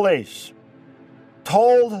chief of police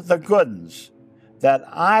told the Goodens that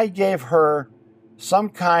I gave her some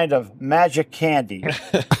kind of magic candy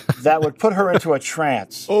that would put her into a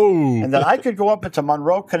trance. And that I could go up into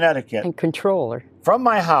Monroe, Connecticut, And control her. from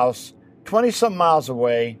my house, 20-some miles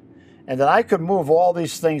away, and that I could move all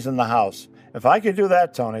these things in the house. If I could do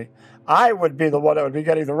that, Tony, I would be the one that would be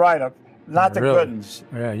getting the write-up, not the Really? Goodens.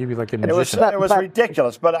 Yeah, you'd be like a It was, magician. it was But-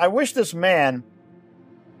 ridiculous. But I wish this man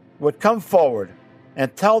would come forward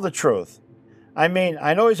and tell the truth. I mean,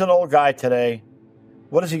 I know he's an old guy today.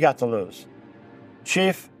 What has he got to lose?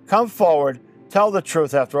 Chief, come forward. Tell the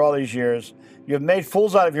truth after all these years. You've made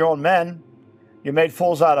fools out of your own men. You made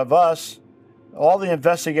fools out of us. All the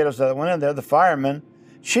investigators that went in there, the firemen.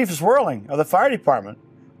 Chief Swirling of the fire department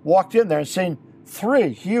walked in there and seen 3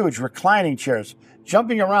 huge reclining chairs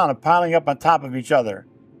jumping around and piling up on top of each other.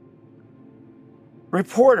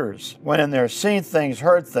 Reporters went in there, seen things,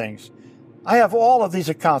 heard things. I have all of these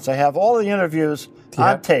accounts. I have all the interviews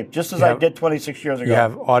on tape, just as I did 26 years ago. You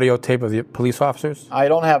have audio tape of the police officers? I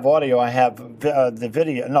don't have audio. I have the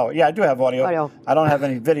video. No, yeah, I do have audio. Audio. I don't have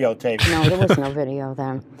any videotape. No, there was no video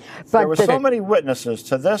then. But There were so many witnesses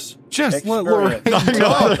to this Just let experience. Lorraine I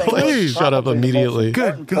know. I think Please it's shut up probably the most immediately.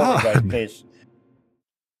 Good important God. Poltergeist case.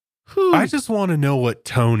 I just want to know what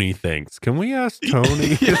Tony thinks. Can we ask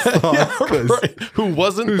Tony his thoughts? 'Cause right. Who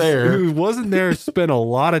wasn't there? Who wasn't there, spent a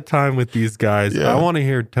lot of time with these guys. Yeah. I want to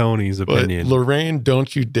hear Tony's But opinion. Lorraine,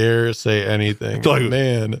 don't you dare say anything. Like-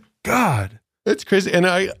 Man, God. it's crazy. And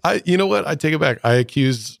I, you know what? I take it back. I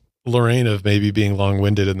accuse Lorraine of maybe being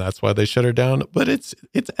long-winded, and that's why they shut her down. But it's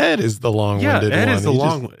Ed is the Yeah, long-winded Ed one. is the He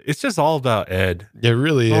long. It's just all about Ed. Just, it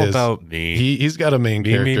really It's all is. about me. He's got a main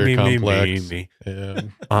character complex. me. Yeah.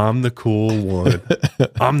 I'm the cool one.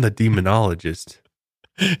 I'm the demonologist.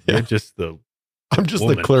 Yeah. You're just the I'm just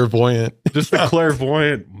woman. the clairvoyant. just the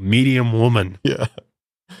clairvoyant medium woman. Yeah.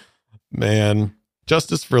 Man,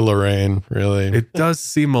 justice for Lorraine, really. It does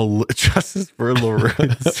seem justice for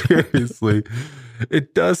Lorraine. Seriously,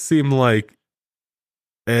 it does seem like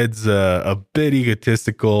Ed's a bit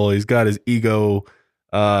egotistical. He's got his ego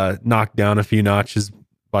knocked down a few notches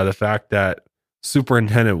by the fact that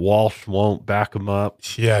Superintendent Walsh won't back him up.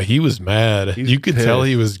 Yeah, he was mad. He's You could tell pissed.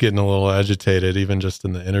 he was getting a little agitated, even just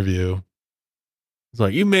in the interview. He's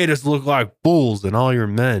like, "You made us look like fools and all your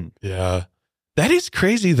men." Yeah. That is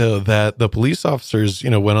crazy, though, that the police officers,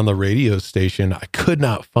 went on the radio station. I could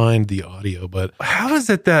not find the audio, but How is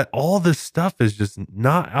it that all this stuff is just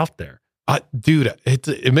not out there? dude,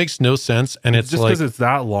 it makes no sense. And it's just like, because it's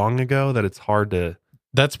that long ago that it's hard to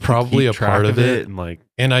that's probably keep a part track of it. and like,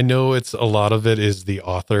 And I know it's a lot of it is the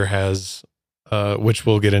author has, which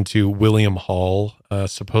we'll get into. William Hall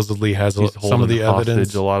supposedly has he's some of the holding hostage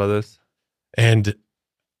evidence. a lot of this. And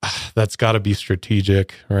that's got to be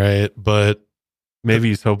strategic, right? But Maybe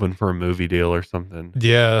he's hoping for a movie deal or something.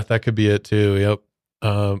 yeah, that could be it too. Yep.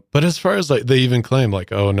 But as far as like, they even claim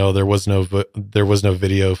like, oh no, there was no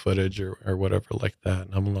video footage or whatever like that.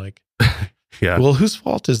 And I'm like, Yeah. well, whose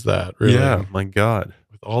fault is that? Really? Yeah. My God.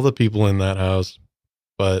 With all the people in that house.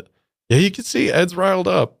 But yeah, you can see Ed's riled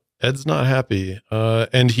up. Ed's not happy.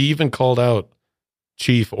 And he even called out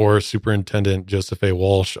Chief or Superintendent Joseph A.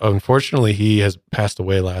 Walsh. Unfortunately, he has passed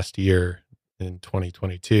away last year in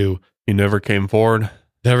 2022. He never came forward.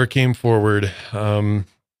 Never came forward. But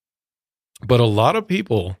a lot of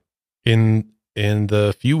people in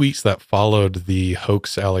the few weeks that followed the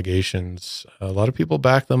hoax allegations, a lot of people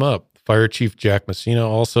backed them up. Fire Chief Jack Messina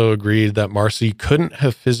also agreed that Marcy couldn't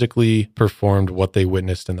have physically performed what they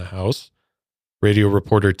witnessed in the house. Radio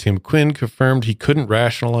reporter Tim Quinn confirmed he couldn't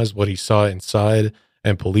rationalize what he saw inside,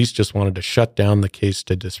 and police just wanted to shut down the case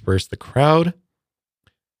to disperse the crowd.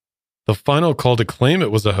 The final call to claim it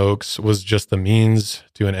was a hoax was just the means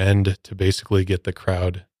to an end to basically get the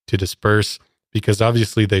crowd to disperse, because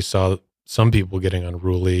obviously they saw some people getting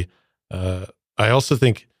unruly. I also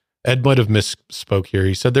think Ed might have misspoke here.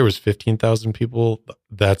 He said there was 15,000 people.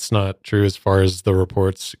 That's not true as far as the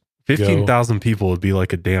reports 15,000 people would be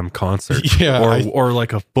like a damn concert. Yeah, or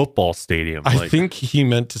like a football stadium. I think he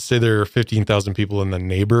meant to say there are 15,000 people in the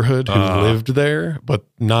neighborhood who lived there, but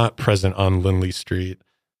not present on Lindley Street.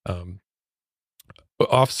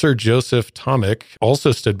 Officer Joseph Tomic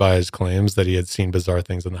also stood by his claims that he had seen bizarre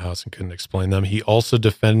things in the house and couldn't explain them. He also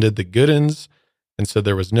defended the Goodins and said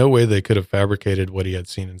there was no way they could have fabricated what he had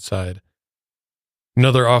seen inside.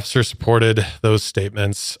 Another officer supported those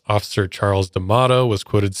statements. Officer Charles D'Amato was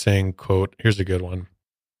quoted saying, quote, here's a good one.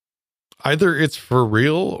 Either it's for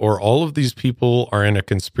real or all of these people are in a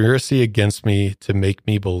conspiracy against me to make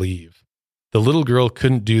me believe. The little girl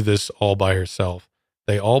couldn't do this all by herself.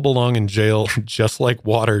 They all belong in jail, just like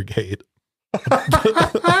Watergate.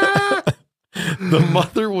 The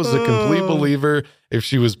mother was a complete believer. If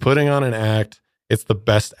she was putting on an act, it's the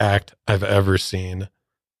best act I've ever seen.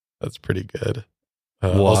 That's pretty good.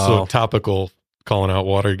 Wow. Also topical, calling out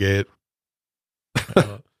Watergate.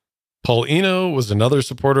 Paul Eno was another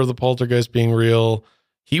supporter of the poltergeist being real.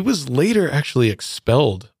 He was later actually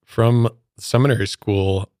expelled from seminary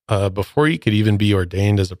school before he could even be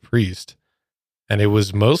ordained as a priest. And it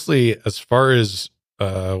was mostly, as far as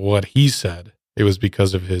what he said, it was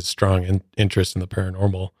because of his strong interest in the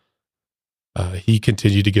paranormal. He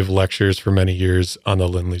continued to give lectures for many years on the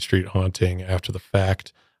Lindley Street haunting after the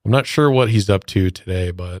fact. I'm not sure what he's up to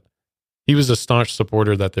today, but he was a staunch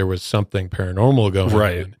supporter that there was something paranormal going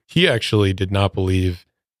on. He actually did not believe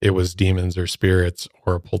it was demons or spirits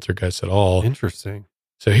or a poltergeist at all. Interesting.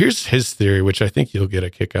 So here's his theory, which I think you'll get a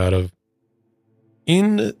kick out of.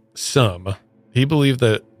 In sum, he believed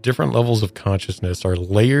that different levels of consciousness are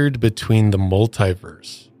layered between the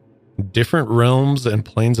multiverse. Different realms and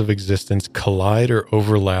planes of existence collide or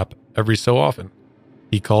overlap every so often.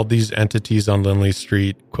 He called these entities on Lindley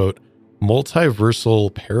Street, quote,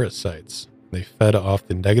 multiversal parasites. They fed off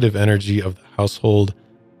the negative energy of the household,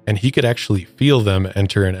 and he could actually feel them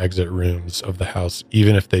enter and exit rooms of the house,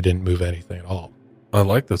 even if they didn't move anything at all. I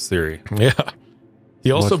like this theory. Yeah.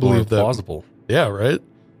 He also believed that plausible. Yeah, right.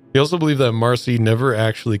 He also believed that Marcy never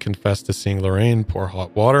actually confessed to seeing Lorraine pour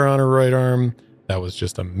hot water on her right arm. That was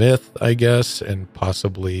just a myth, I guess, and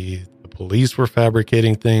possibly the police were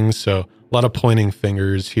fabricating things. So a lot of pointing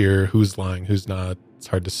fingers here. Who's lying, who's not? It's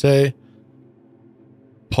hard to say.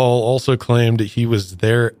 Paul also claimed that he was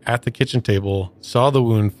there at the kitchen table, saw the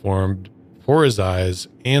wound formed before his eyes,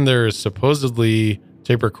 and there is supposedly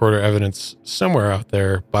tape recorder evidence somewhere out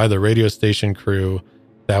there by the radio station crew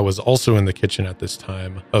that was also in the kitchen at this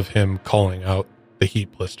time of him calling out the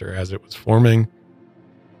heat blister as it was forming.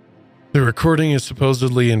 The recording is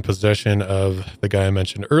supposedly in possession of the guy I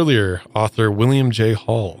mentioned earlier, author William J.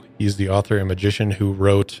 Hall. He's the author and magician who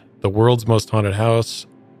wrote The World's Most Haunted House,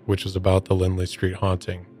 which was about the Lindley Street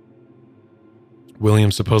haunting.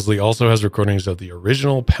 William supposedly also has recordings of the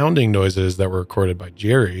original pounding noises that were recorded by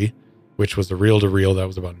Jerry, which was a reel-to-reel that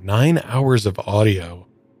was about 9 hours of audio.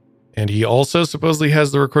 And he also supposedly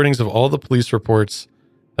has the recordings of all the police reports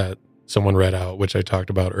that someone read out, which I talked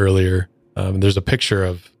about earlier. There's a picture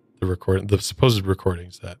of the supposed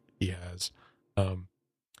recordings that he has.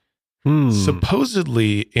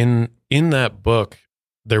 Supposedly in that book,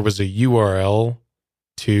 there was a URL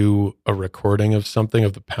to a recording of something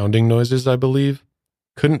of the pounding noises, I believe.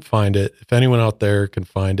 Couldn't find it. If anyone out there can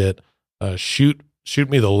find it, shoot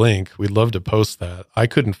me the link. We'd love to post that. I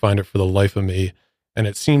couldn't find it for the life of me. And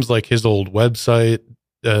it seems like his old website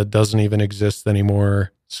doesn't even exist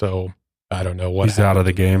anymore. So I don't know what he's out of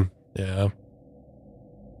the game. Yeah.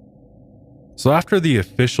 So after the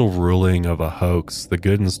official ruling of a hoax, the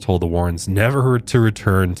Goodens told the Warrens never to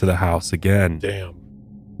return to the house again. Damn.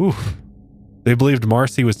 Oof. They believed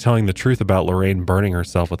Marcy was telling the truth about Lorraine burning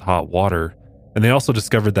herself with hot water. And they also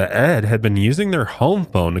discovered that Ed had been using their home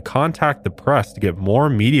phone to contact the press to get more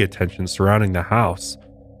media attention surrounding the house.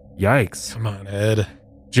 Yikes. Come on, Ed.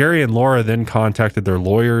 Jerry and Laura then contacted their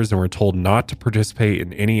lawyers and were told not to participate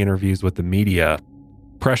in any interviews with the media.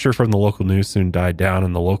 Pressure from the local news soon died down,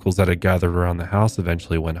 and the locals that had gathered around the house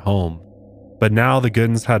eventually went home. But now the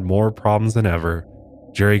Goodens had more problems than ever.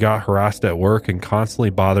 Jerry got harassed at work and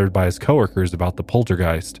constantly bothered by his coworkers about the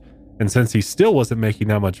poltergeist. And since he still wasn't making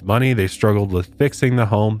that much money, they struggled with fixing the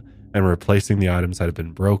home and replacing the items that had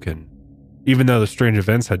been broken. Even though the strange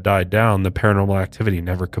events had died down, the paranormal activity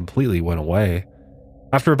never completely went away.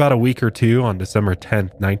 After about a week or two, on December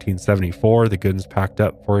 10th, 1974, the Goodens packed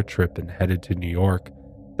up for a trip and headed to New York.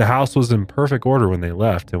 The house was in perfect order when they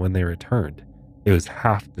left, and when they returned, it was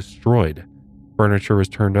half destroyed. Furniture was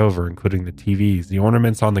turned over, including the TVs. The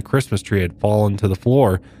ornaments on the Christmas tree had fallen to the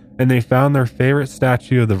floor, and they found their favorite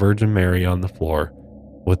statue of the Virgin Mary on the floor,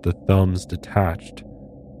 with the thumbs detached.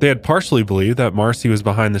 They had partially believed that Marcy was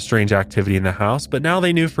behind the strange activity in the house, but now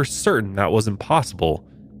they knew for certain that wasn't possible.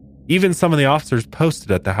 Even some of the officers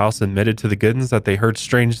posted at the house admitted to the Goodens that they heard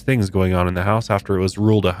strange things going on in the house after it was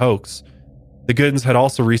ruled a hoax. The Goodens had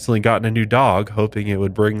also recently gotten a new dog, hoping it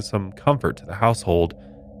would bring some comfort to the household.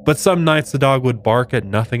 But some nights the dog would bark at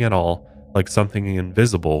nothing at all, like something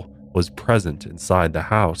invisible was present inside the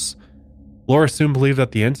house. Laura soon believed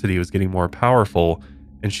that the entity was getting more powerful,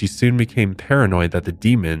 and she soon became paranoid that the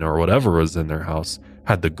demon, or whatever was in their house,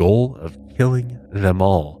 had the goal of killing them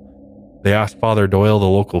all. They asked Father Doyle, the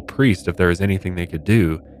local priest, if there was anything they could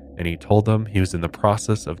do, and he told them he was in the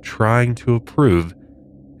process of trying to approve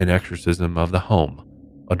an exorcism of the home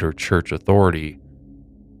under church authority.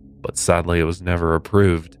 But sadly, it was never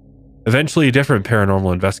approved. Eventually, a different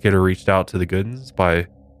paranormal investigator reached out to the Goodens by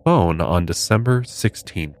phone on December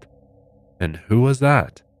 16th. And who was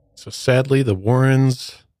that? So sadly, the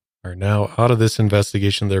Warrens are now out of this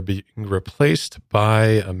investigation. They're being replaced by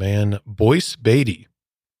a man, Boyce Beatty.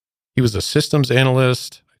 He was a systems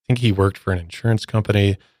analyst. I think he worked for an insurance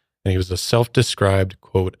company, and he was a self-described,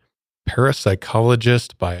 quote,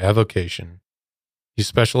 parapsychologist by avocation. He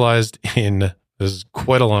specialized in, this is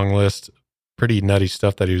quite a long list, pretty nutty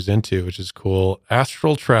stuff that he was into, which is cool.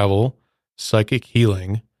 Astral travel, psychic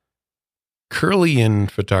healing, Kirlian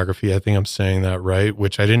photography, I think I'm saying that right,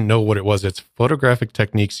 which I didn't know what it was. It's photographic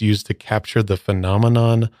techniques used to capture the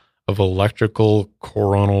phenomenon of electrical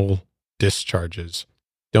coronal discharges.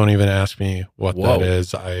 Don't even ask me what that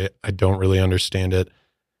is. I don't really understand it.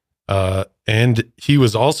 And he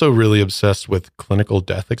was also really obsessed with clinical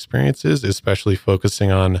death experiences, especially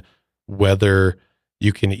focusing on whether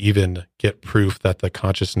you can even get proof that the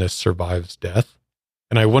consciousness survives death.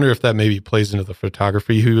 And I wonder if that maybe plays into the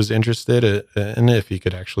photography he was interested in, if he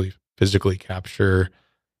could actually physically capture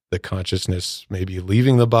the consciousness maybe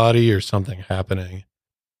leaving the body or something happening.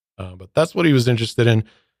 But that's what he was interested in.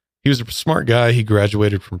 He was a smart guy. He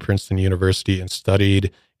graduated from Princeton University and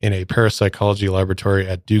studied in a parapsychology laboratory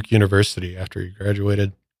at Duke University after he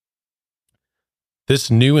graduated.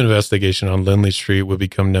 This new investigation on Lindley Street would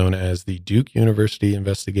become known as the Duke University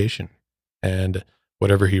investigation. And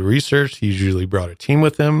whatever he researched, he usually brought a team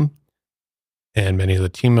with him. And many of the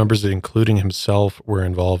team members, including himself, were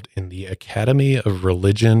involved in the Academy of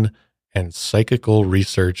Religion and Psychical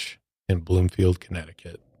Research in Bloomfield,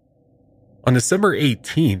 Connecticut. On December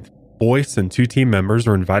 18th, Boyce and two team members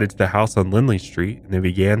were invited to the house on Lindley Street, and they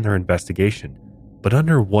began their investigation, but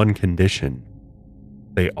under one condition.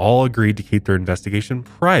 They all agreed to keep their investigation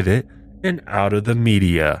private and out of the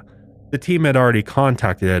media. The team had already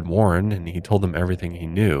contacted Ed Warren, and he told them everything he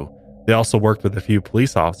knew. They also worked with a few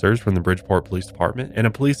police officers from the Bridgeport Police Department and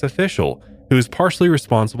a police official who was partially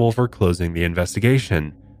responsible for closing the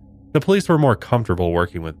investigation. The police were more comfortable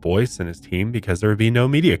working with Boyce and his team because there would be no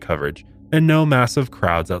media coverage and no massive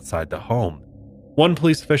crowds outside the home. One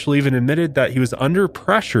police official even admitted that he was under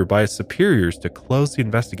pressure by his superiors to close the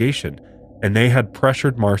investigation, and they had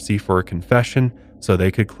pressured Marcy for a confession so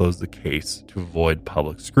they could close the case to avoid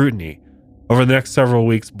public scrutiny. Over the next several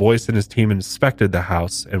weeks, Boyce and his team inspected the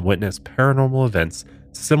house and witnessed paranormal events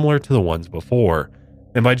similar to the ones before.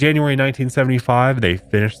 And by January 1975, they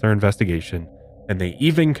finished their investigation, and they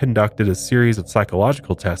even conducted a series of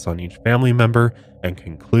psychological tests on each family member and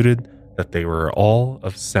concluded that they were all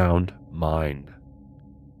of sound mind.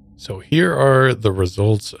 So here are the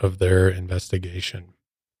results of their investigation.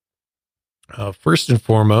 First and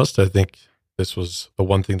foremost, I think this was the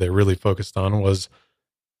one thing they really focused on, was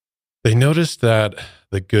They noticed that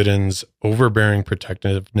the Goodins' overbearing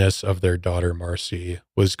protectiveness of their daughter Marcy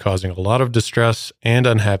was causing a lot of distress and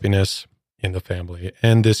unhappiness in the family,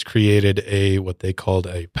 and this created what they called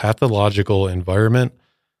a pathological environment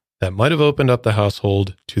that might have opened up the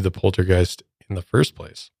household to the poltergeist in the first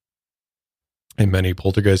place. In many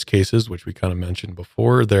poltergeist cases, which we kind of mentioned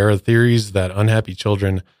before, there are theories that unhappy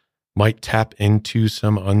children might tap into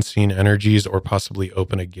some unseen energies or possibly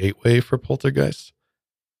open a gateway for poltergeists,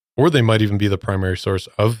 or they might even be the primary source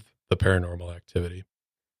of the paranormal activity.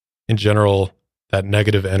 In general, that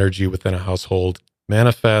negative energy within a household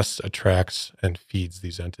manifests, attracts, and feeds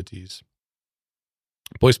these entities.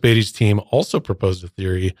 Boyce Beatty's team also proposed a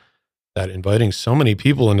theory that inviting so many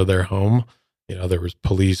people into their home, there was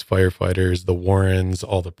police, firefighters, the Warrens,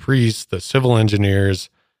 all the priests, the civil engineers,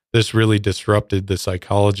 this really disrupted the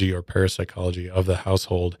psychology or parapsychology of the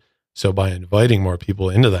household. So by inviting more people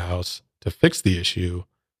into the house to fix the issue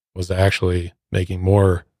was actually making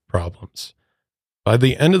more problems. By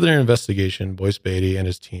the end of their investigation, Boyce Beatty and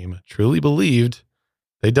his team truly believed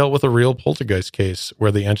they dealt with a real poltergeist case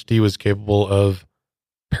where the entity was capable of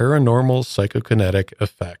paranormal psychokinetic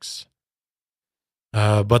effects.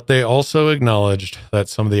 But they also acknowledged that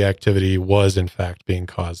some of the activity was, in fact, being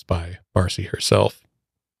caused by Marcy herself.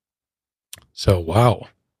 So, wow.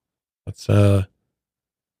 That's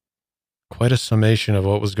quite a summation of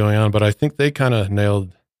what was going on. But I think they kind of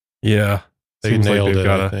nailed Yeah. They Seems like nailed they've it,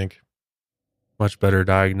 got I a think. much better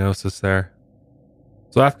diagnosis there.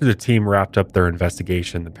 So after the team wrapped up their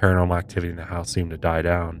investigation, the paranormal activity in the house seemed to die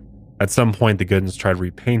down. At some point, the Goodins tried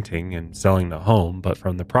repainting and selling the home, but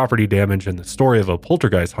from the property damage and the story of a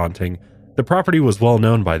poltergeist haunting, the property was well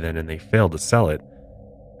known by then and they failed to sell it,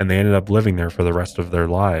 and they ended up living there for the rest of their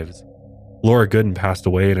lives. Laura Goodin passed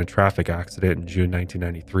away in a traffic accident in June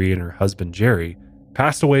 1993, and her husband Jerry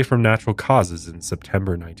passed away from natural causes in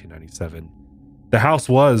September 1997. The house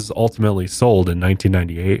was ultimately sold in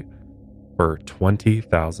 1998 for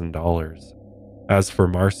 $20,000. As for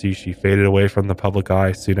Marcy, she faded away from the public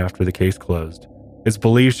eye soon after the case closed. It's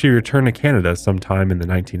believed she returned to Canada sometime in the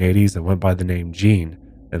 1980s and went by the name Jean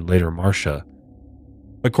and later Marcia.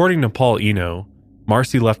 According to Paul Eno,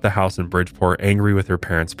 Marcy left the house in Bridgeport angry with her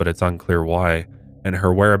parents, but it's unclear why, and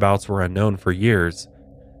her whereabouts were unknown for years.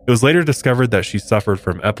 It was later discovered that she suffered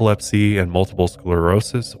from epilepsy and multiple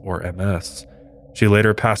sclerosis, or MS. She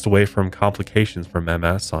later passed away from complications from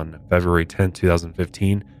MS on February 10,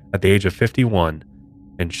 2015, at the age of 51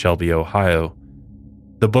 in Shelby, Ohio.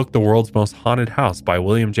 The book The World's Most Haunted House by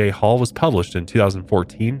William J. Hall was published in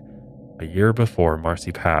 2014, a year before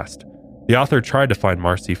Marcy passed. The author tried to find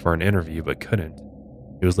Marcy for an interview but couldn't.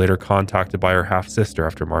 He was later contacted by her half-sister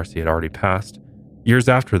after Marcy had already passed. Years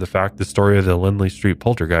after the fact, the story of the Lindley Street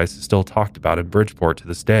poltergeist is still talked about in Bridgeport to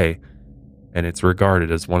this day, and it's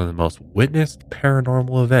regarded as one of the most witnessed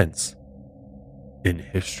paranormal events in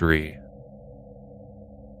history.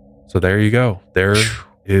 So there you go. There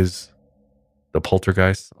is the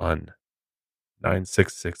poltergeist on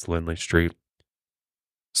 966 Lindley Street.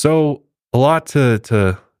 So a lot to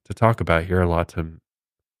talk about here, a lot to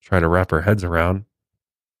try to wrap our heads around.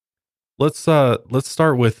 Let's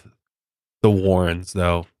start with the Warrens,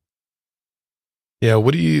 though. Yeah,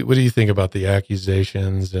 what do you think about the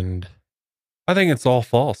accusations? And I think it's all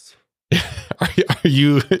false. are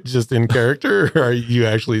you just in character, or are you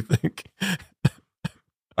actually think?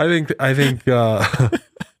 I think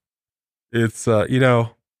it's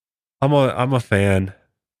I'm a fan.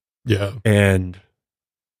 Yeah. And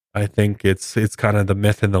I think it's kind of the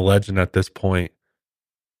myth and the legend at this point.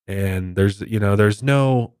 And there's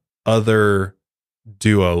no other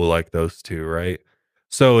duo like those two, right?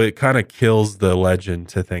 So it kind of kills the legend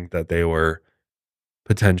to think that they were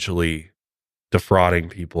potentially defrauding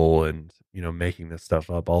people and, making this stuff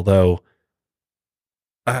up. Although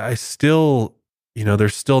I still,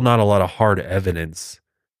 there's still not a lot of hard evidence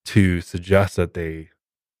to suggest that they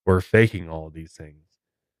were faking all of these things.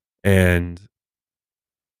 And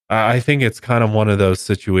I think it's kind of one of those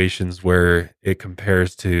situations where it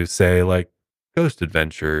compares to, say, like Ghost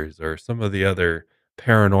Adventures or some of the other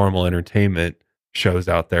paranormal entertainment shows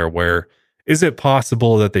out there, where is it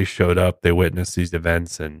possible that they showed up, they witnessed these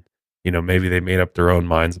events, and maybe they made up their own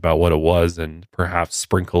minds about what it was and perhaps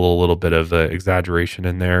sprinkle a little bit of exaggeration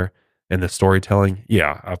in there in the storytelling?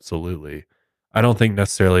 Yeah, absolutely. I don't think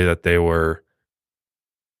necessarily that they were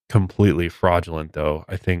completely fraudulent, though.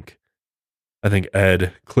 I think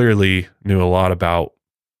Ed clearly knew a lot about,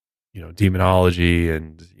 demonology,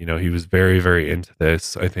 and, he was very, very into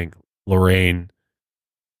this. I think Lorraine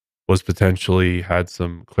was potentially had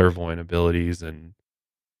some clairvoyant abilities, and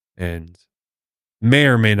may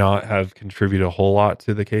or may not have contributed a whole lot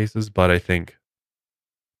to the cases, but I think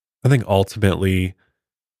ultimately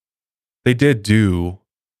they did do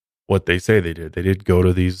what they say they did. They did go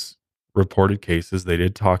to these reported cases. They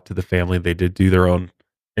did talk to the family. They did do their own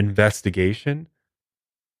investigation.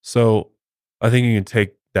 So I think you can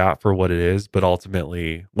take that for what it is, but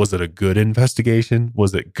ultimately, was it a good investigation?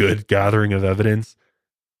 Was it good gathering of evidence?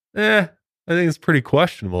 I think it's pretty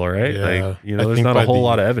questionable, right? Yeah, there's not a whole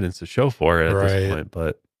lot of evidence to show for it at this point,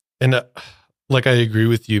 but. And I agree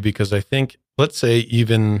with you, because I think, let's say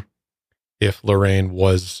even if Lorraine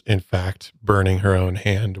was in fact burning her own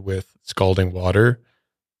hand with scalding water,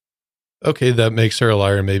 okay, that makes her a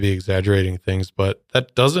liar, maybe exaggerating things, but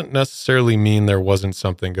that doesn't necessarily mean there wasn't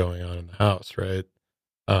something going on in the house, right?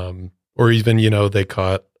 Or even, they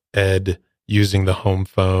caught Ed using the home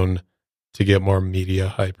phone to get more media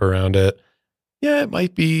hype around it. Yeah, it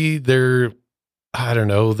might be they're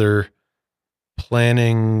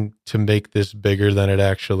planning to make this bigger than it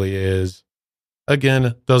actually is.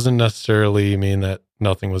 Again, doesn't necessarily mean that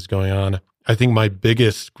nothing was going on. I think my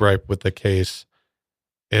biggest gripe with the case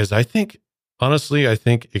is I think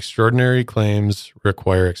extraordinary claims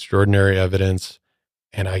require extraordinary evidence.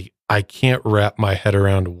 And I can't wrap my head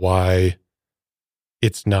around why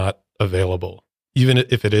it's not available. Even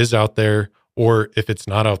if it is out there, or if it's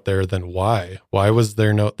not out there, then why? Why was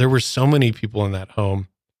there there were so many people in that home.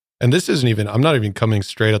 And this isn't even, I'm not even coming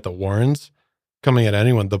straight at the Warrens, coming at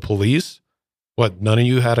anyone. The police, what, none of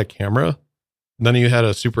you had a camera? None of you had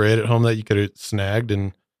a Super 8 at home that you could have snagged?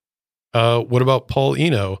 And what about Paul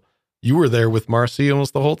Eno? You were there with Marcy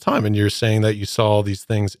almost the whole time, and you're saying that you saw all these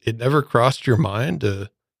things. It never crossed your mind to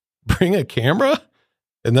bring a camera?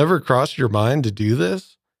 It never crossed your mind to do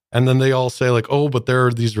this? And then they all say like, oh, but there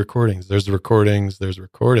are these recordings. There's recordings.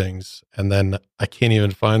 And then I can't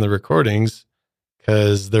even find the recordings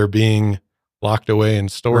because they're being locked away in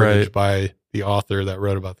storage by the author that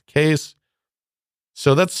wrote about the case.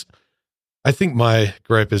 So I think my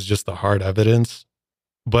gripe is just the hard evidence.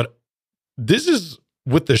 But this is,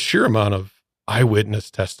 with the sheer amount of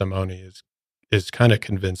eyewitness testimony, is kind of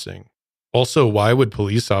convincing. Also, why would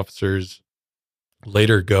police officers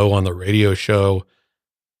later go on the radio show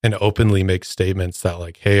and openly make statements that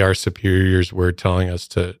like, hey, our superiors were telling us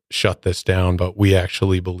to shut this down, but we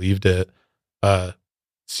actually believed it?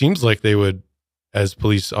 Seems like they would, as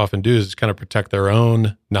police often do, is kind of protect their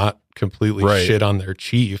own, not completely shit on their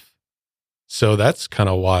chief. So that's kind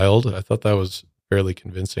of wild. I thought that was fairly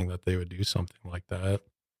convincing that they would do something like that.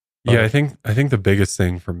 Yeah, I think the biggest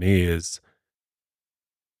thing for me is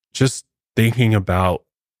just thinking about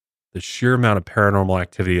the sheer amount of paranormal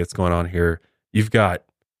activity that's going on here. You've got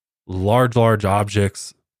large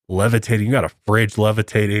objects levitating. You got a fridge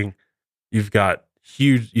levitating. You've got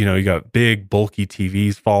huge, you got big, bulky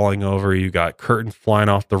TVs falling over. You got curtains flying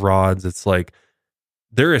off the rods. It's like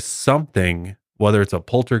there is something, whether it's a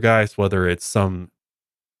poltergeist, whether it's some,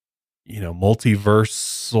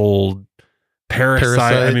 multiversal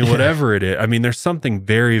parasite. I mean, whatever it is. I mean, there's something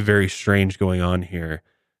very, very strange going on here.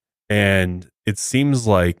 And it seems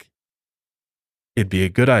like it'd be a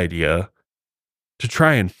good idea to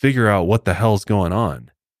try and figure out what the hell's going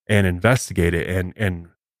on and investigate it and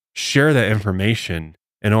share that information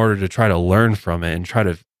in order to try to learn from it and try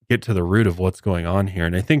to get to the root of what's going on here.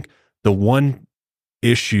 And I think the one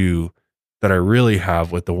issue that I really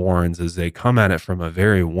have with the Warrens is they come at it from a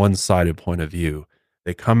very one-sided point of view.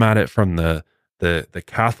 They come at it from the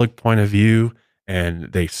Catholic point of view,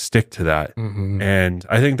 and they stick to that. Mm-hmm. And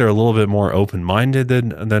I think they're a little bit more open-minded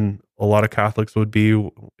than a lot of Catholics would be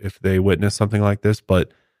if they witness something like this.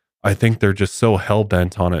 But I think they're just so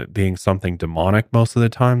hell-bent on it being something demonic most of the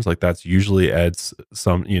times. Like that's usually Ed's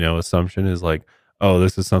assumption is like, oh,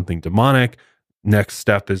 this is something demonic. Next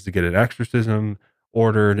step is to get an exorcism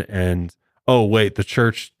ordered, and oh wait, the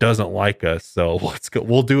church doesn't like us, so let's go.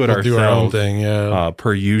 We'll do it ourselves. Do our own thing,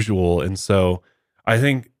 per usual. And so I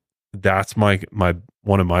think that's my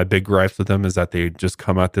one of my big gripes with them is that they just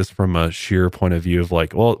come at this from a sheer point of view of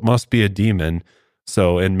like, well, it must be a demon.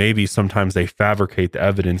 So, and maybe sometimes they fabricate the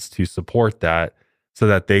evidence to support that so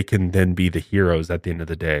that they can then be the heroes at the end of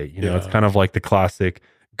the day. It's kind of like the classic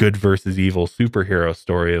good versus evil superhero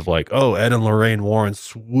story of like, oh, Ed and Lorraine Warren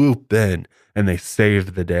swoop in and they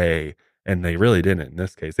saved the day. And they really didn't in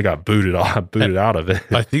this case. They got booted out of it.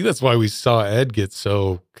 I think that's why we saw Ed get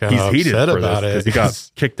so kind of upset about it. Because he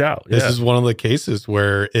got kicked out. This is one of the cases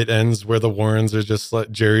where it ends where the Warrens are just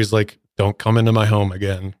like, Jerry's like, don't come into my home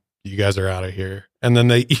again. You guys are out of here. And then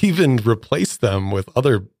they even replace them with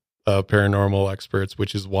other paranormal experts,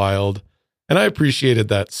 which is wild. And I appreciated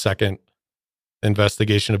that second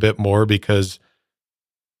investigation a bit more because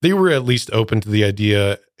they were at least open to the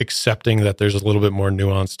idea, accepting that there's a little bit more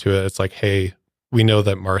nuance to it. It's like, hey, we know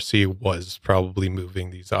that Marcy was probably moving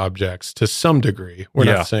these objects to some degree. We're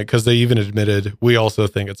not saying, because they even admitted, we also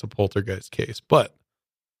think it's a poltergeist case. But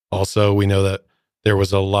also, we know that there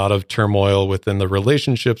was a lot of turmoil within the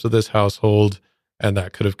relationships of this household, and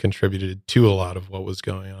that could have contributed to a lot of what was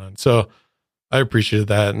going on. So I appreciated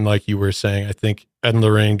that. And like you were saying, I think Ed and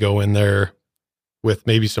Lorraine go in there with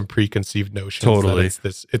maybe some preconceived notions. Totally.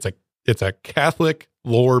 That it's a Catholic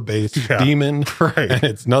lore-based demon, right? And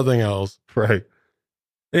it's nothing else. Right.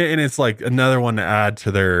 And it's like another one to add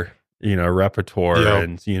to their, repertoire. Yep.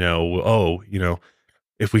 And,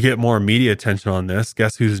 if we get more media attention on this,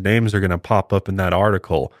 guess whose names are going to pop up in that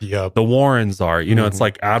article? Yep. The Warrens are. It's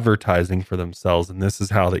like advertising for themselves. And this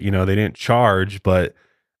is how that, they didn't charge, but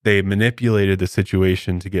they manipulated the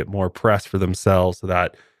situation to get more press for themselves so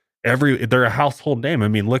that they're a household name. I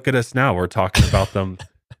mean, look at us now. We're talking about them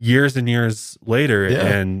years and years later. Yeah.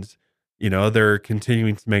 And, they're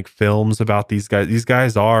continuing to make films about these guys. These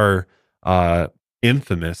guys are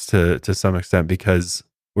infamous to some extent because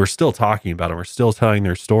we're still talking about them. We're still telling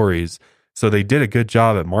their stories. So they did a good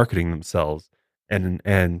job at marketing themselves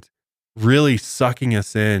and really sucking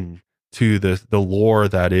us in to the lore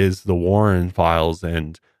that is the Warren files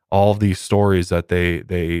and all of these stories that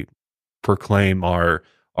they proclaim are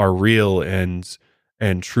real and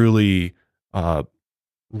truly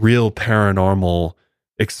real paranormal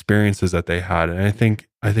experiences that they had. And I think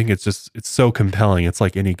it's so compelling. It's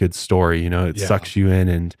like any good story, it sucks you in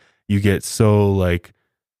and you get so like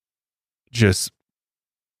just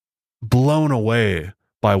blown away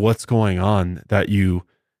by what's going on that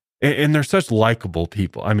and they're such likable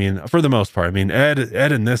people. I mean, for the most part. I mean, Ed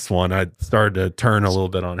in this one, I started to turn a little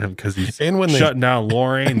bit on him because he's shutting down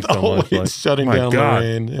Lorraine so much. Like, shutting down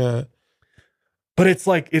Lorraine, yeah. But it's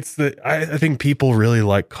like I think people really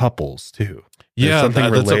like couples too. There's something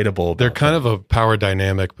relatable. They're kind of a power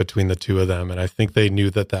dynamic between the two of them, and I think they knew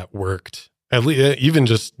that worked. At least, even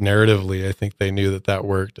just narratively, I think they knew that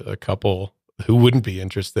worked. A couple who wouldn't be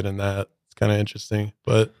interested in that. It's kind of interesting.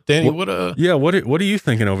 But Danny, what are you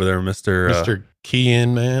thinking over there, Mr.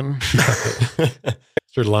 Key-in, man?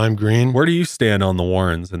 Mr. Lime Green? Where do you stand on the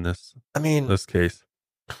Warrens in this? I mean, this case.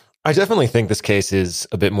 I definitely think this case is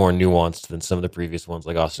a bit more nuanced than some of the previous ones,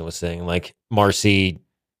 like Austin was saying. Like Marcy,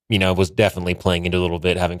 was definitely playing into a little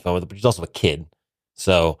bit, having fun with it, but she's also a kid.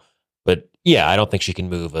 So, but yeah, I don't think she can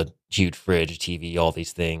move a huge fridge, TV, all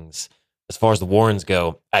these things. As far as the Warrens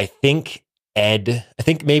go, I think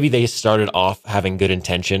maybe they started off having good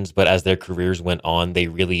intentions, but as their careers went on, they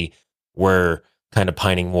really were kind of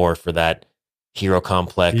pining more for that hero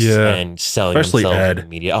complex and selling especially themselves Ed. in the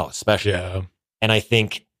media. Oh, especially. Yeah. And I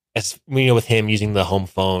think, as with him using the home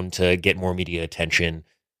phone to get more media attention,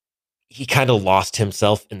 he kind of lost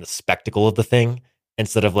himself in the spectacle of the thing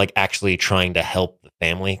instead of like actually trying to help the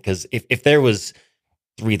family. Because if there was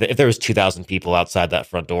 2,000 people outside that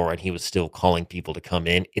front door and he was still calling people to come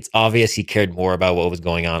in, it's obvious he cared more about what was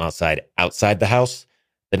going on outside the house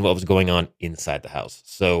than what was going on inside the house.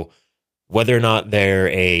 So whether or not they're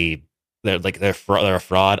a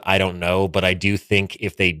fraud, I don't know, but I do think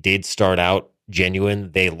if they did start out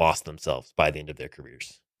genuine, they lost themselves by the end of their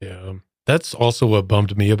careers. Yeah. That's also what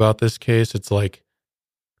bummed me about this case. It's like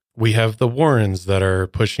we have the Warrens that are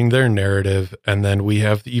pushing their narrative, and then we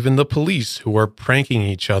have even the police who are pranking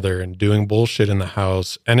each other and doing bullshit in the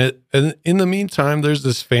house. And in the meantime, there's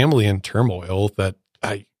this family in turmoil that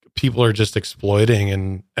people are just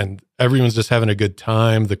exploiting, and everyone's just having a good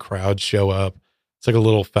time. The crowds show up. It's like a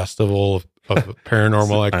little festival of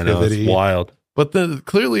paranormal activity. I know, it's wild. But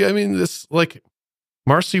clearly, I mean, this like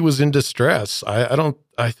Marcy was in distress.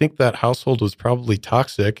 I think that household was probably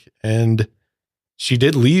toxic, and she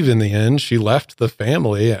did leave in the end. She left the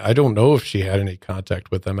family. I don't know if she had any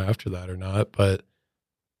contact with them after that or not, but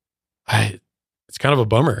it's kind of a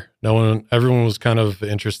bummer. Everyone was kind of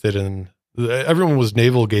interested everyone was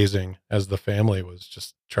navel gazing as the family was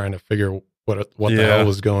just trying to figure what the hell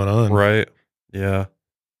was going on. Right. Yeah.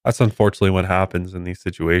 That's unfortunately what happens in these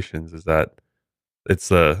situations, is that it's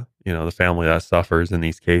the family that suffers in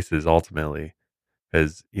these cases ultimately,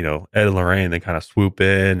 because, Ed and Lorraine, they kind of swoop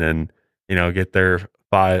in and, get their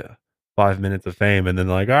 5 minutes of fame, and then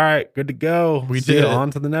like, all right, good to go. We did it. On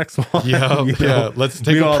to the next one. Yeah. Let's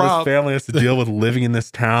take a prop. This family has to deal with living in this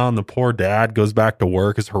town. The poor dad goes back to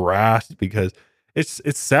work, is harassed because it's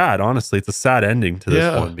sad. Honestly, it's a sad ending to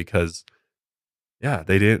this one because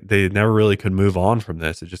they never really could move on from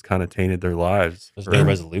this. It just kind of tainted their lives. There's no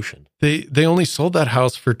resolution. They only sold that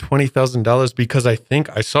house for $20,000 because I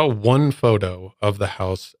think I saw one photo of the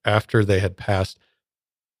house after they had passed,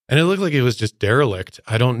 And it looked like it was just derelict.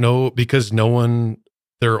 I don't know, because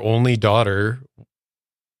their only daughter,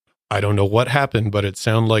 I don't know what happened, but it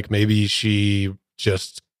sounded like maybe she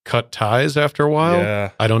just cut ties after a while.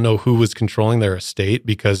 Yeah. I don't know who was controlling their estate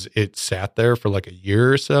because it sat there for like a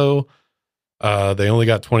year or so. They only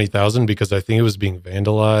got 20,000 because I think it was being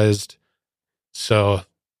vandalized. So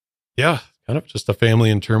yeah, kind of just a family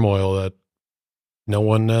in turmoil that no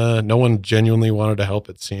one genuinely wanted to help,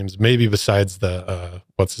 it seems. Maybe besides the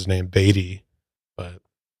what's his name, Beatty, but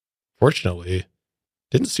fortunately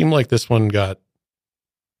didn't seem like this one got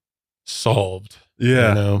solved. Yeah,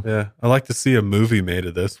 you know? yeah. I like to see a movie made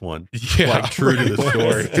of this one. Yeah, like true to the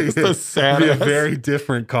story. It's the saddest. It'd be a very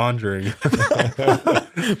different Conjuring.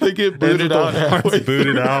 They get booted out.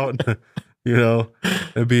 Booted out. You know,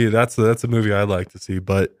 that's a movie I'd like to see.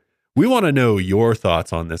 But we want to know your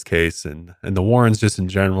thoughts on this case and the Warrens just in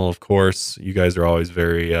general. Of course, you guys are always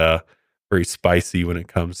very very spicy when it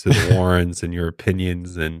comes to the Warrens and your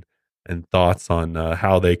opinions and thoughts on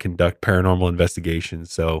how they conduct paranormal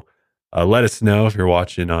investigations. So let us know if you're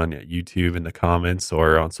watching on YouTube in the comments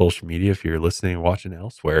or on social media if you're listening and watching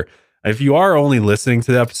elsewhere. If you are only listening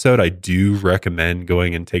to the episode, I do recommend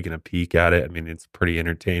going and taking a peek at it. I mean, it's pretty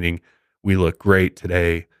entertaining. We look great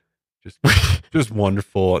today. Just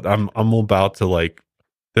wonderful. I'm about to like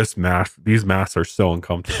this mask. These masks are so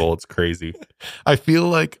uncomfortable. It's crazy. I feel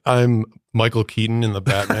like I'm Michael Keaton in the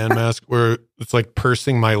Batman mask where it's like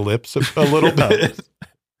pursing my lips a little bit.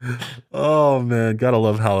 Oh man, gotta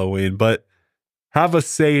love Halloween. But have a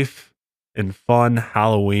safe and fun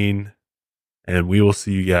Halloween, and we will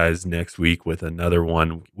see you guys next week with another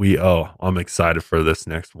one. I'm excited for this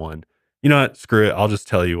next one. You know what? Screw it. I'll just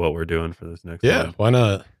tell you what we're doing for this next one. Yeah, why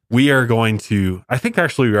not? We are going to, I think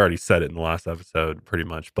actually we already said it in the last episode pretty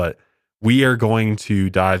much, but we are going to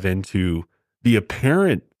dive into the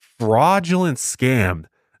apparent fraudulent scam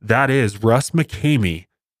that is Russ McKamey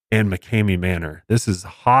and McKamey Manor. This is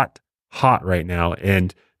hot right now.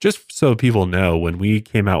 And just so people know, when we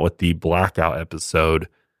came out with the Blackout episode,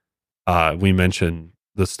 we mentioned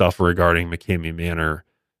the stuff regarding McKamey Manor.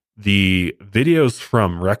 The videos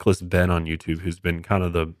from Reckless Ben on YouTube, who's been kind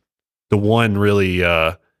of the one really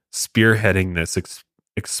spearheading this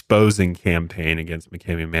exposing campaign against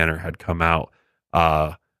McKamey Manor, had come out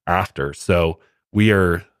after. So we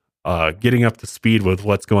are getting up to speed with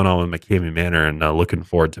what's going on with McKamey Manor, and looking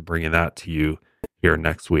forward to bringing that to you here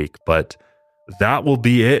next week. But that will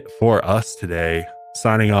be it for us today.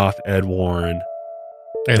 Signing off, Ed Warren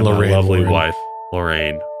And my Lorraine lovely Warren. wife,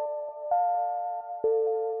 Lorraine.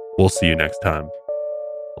 We'll see you next time.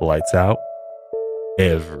 Lights out,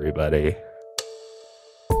 everybody.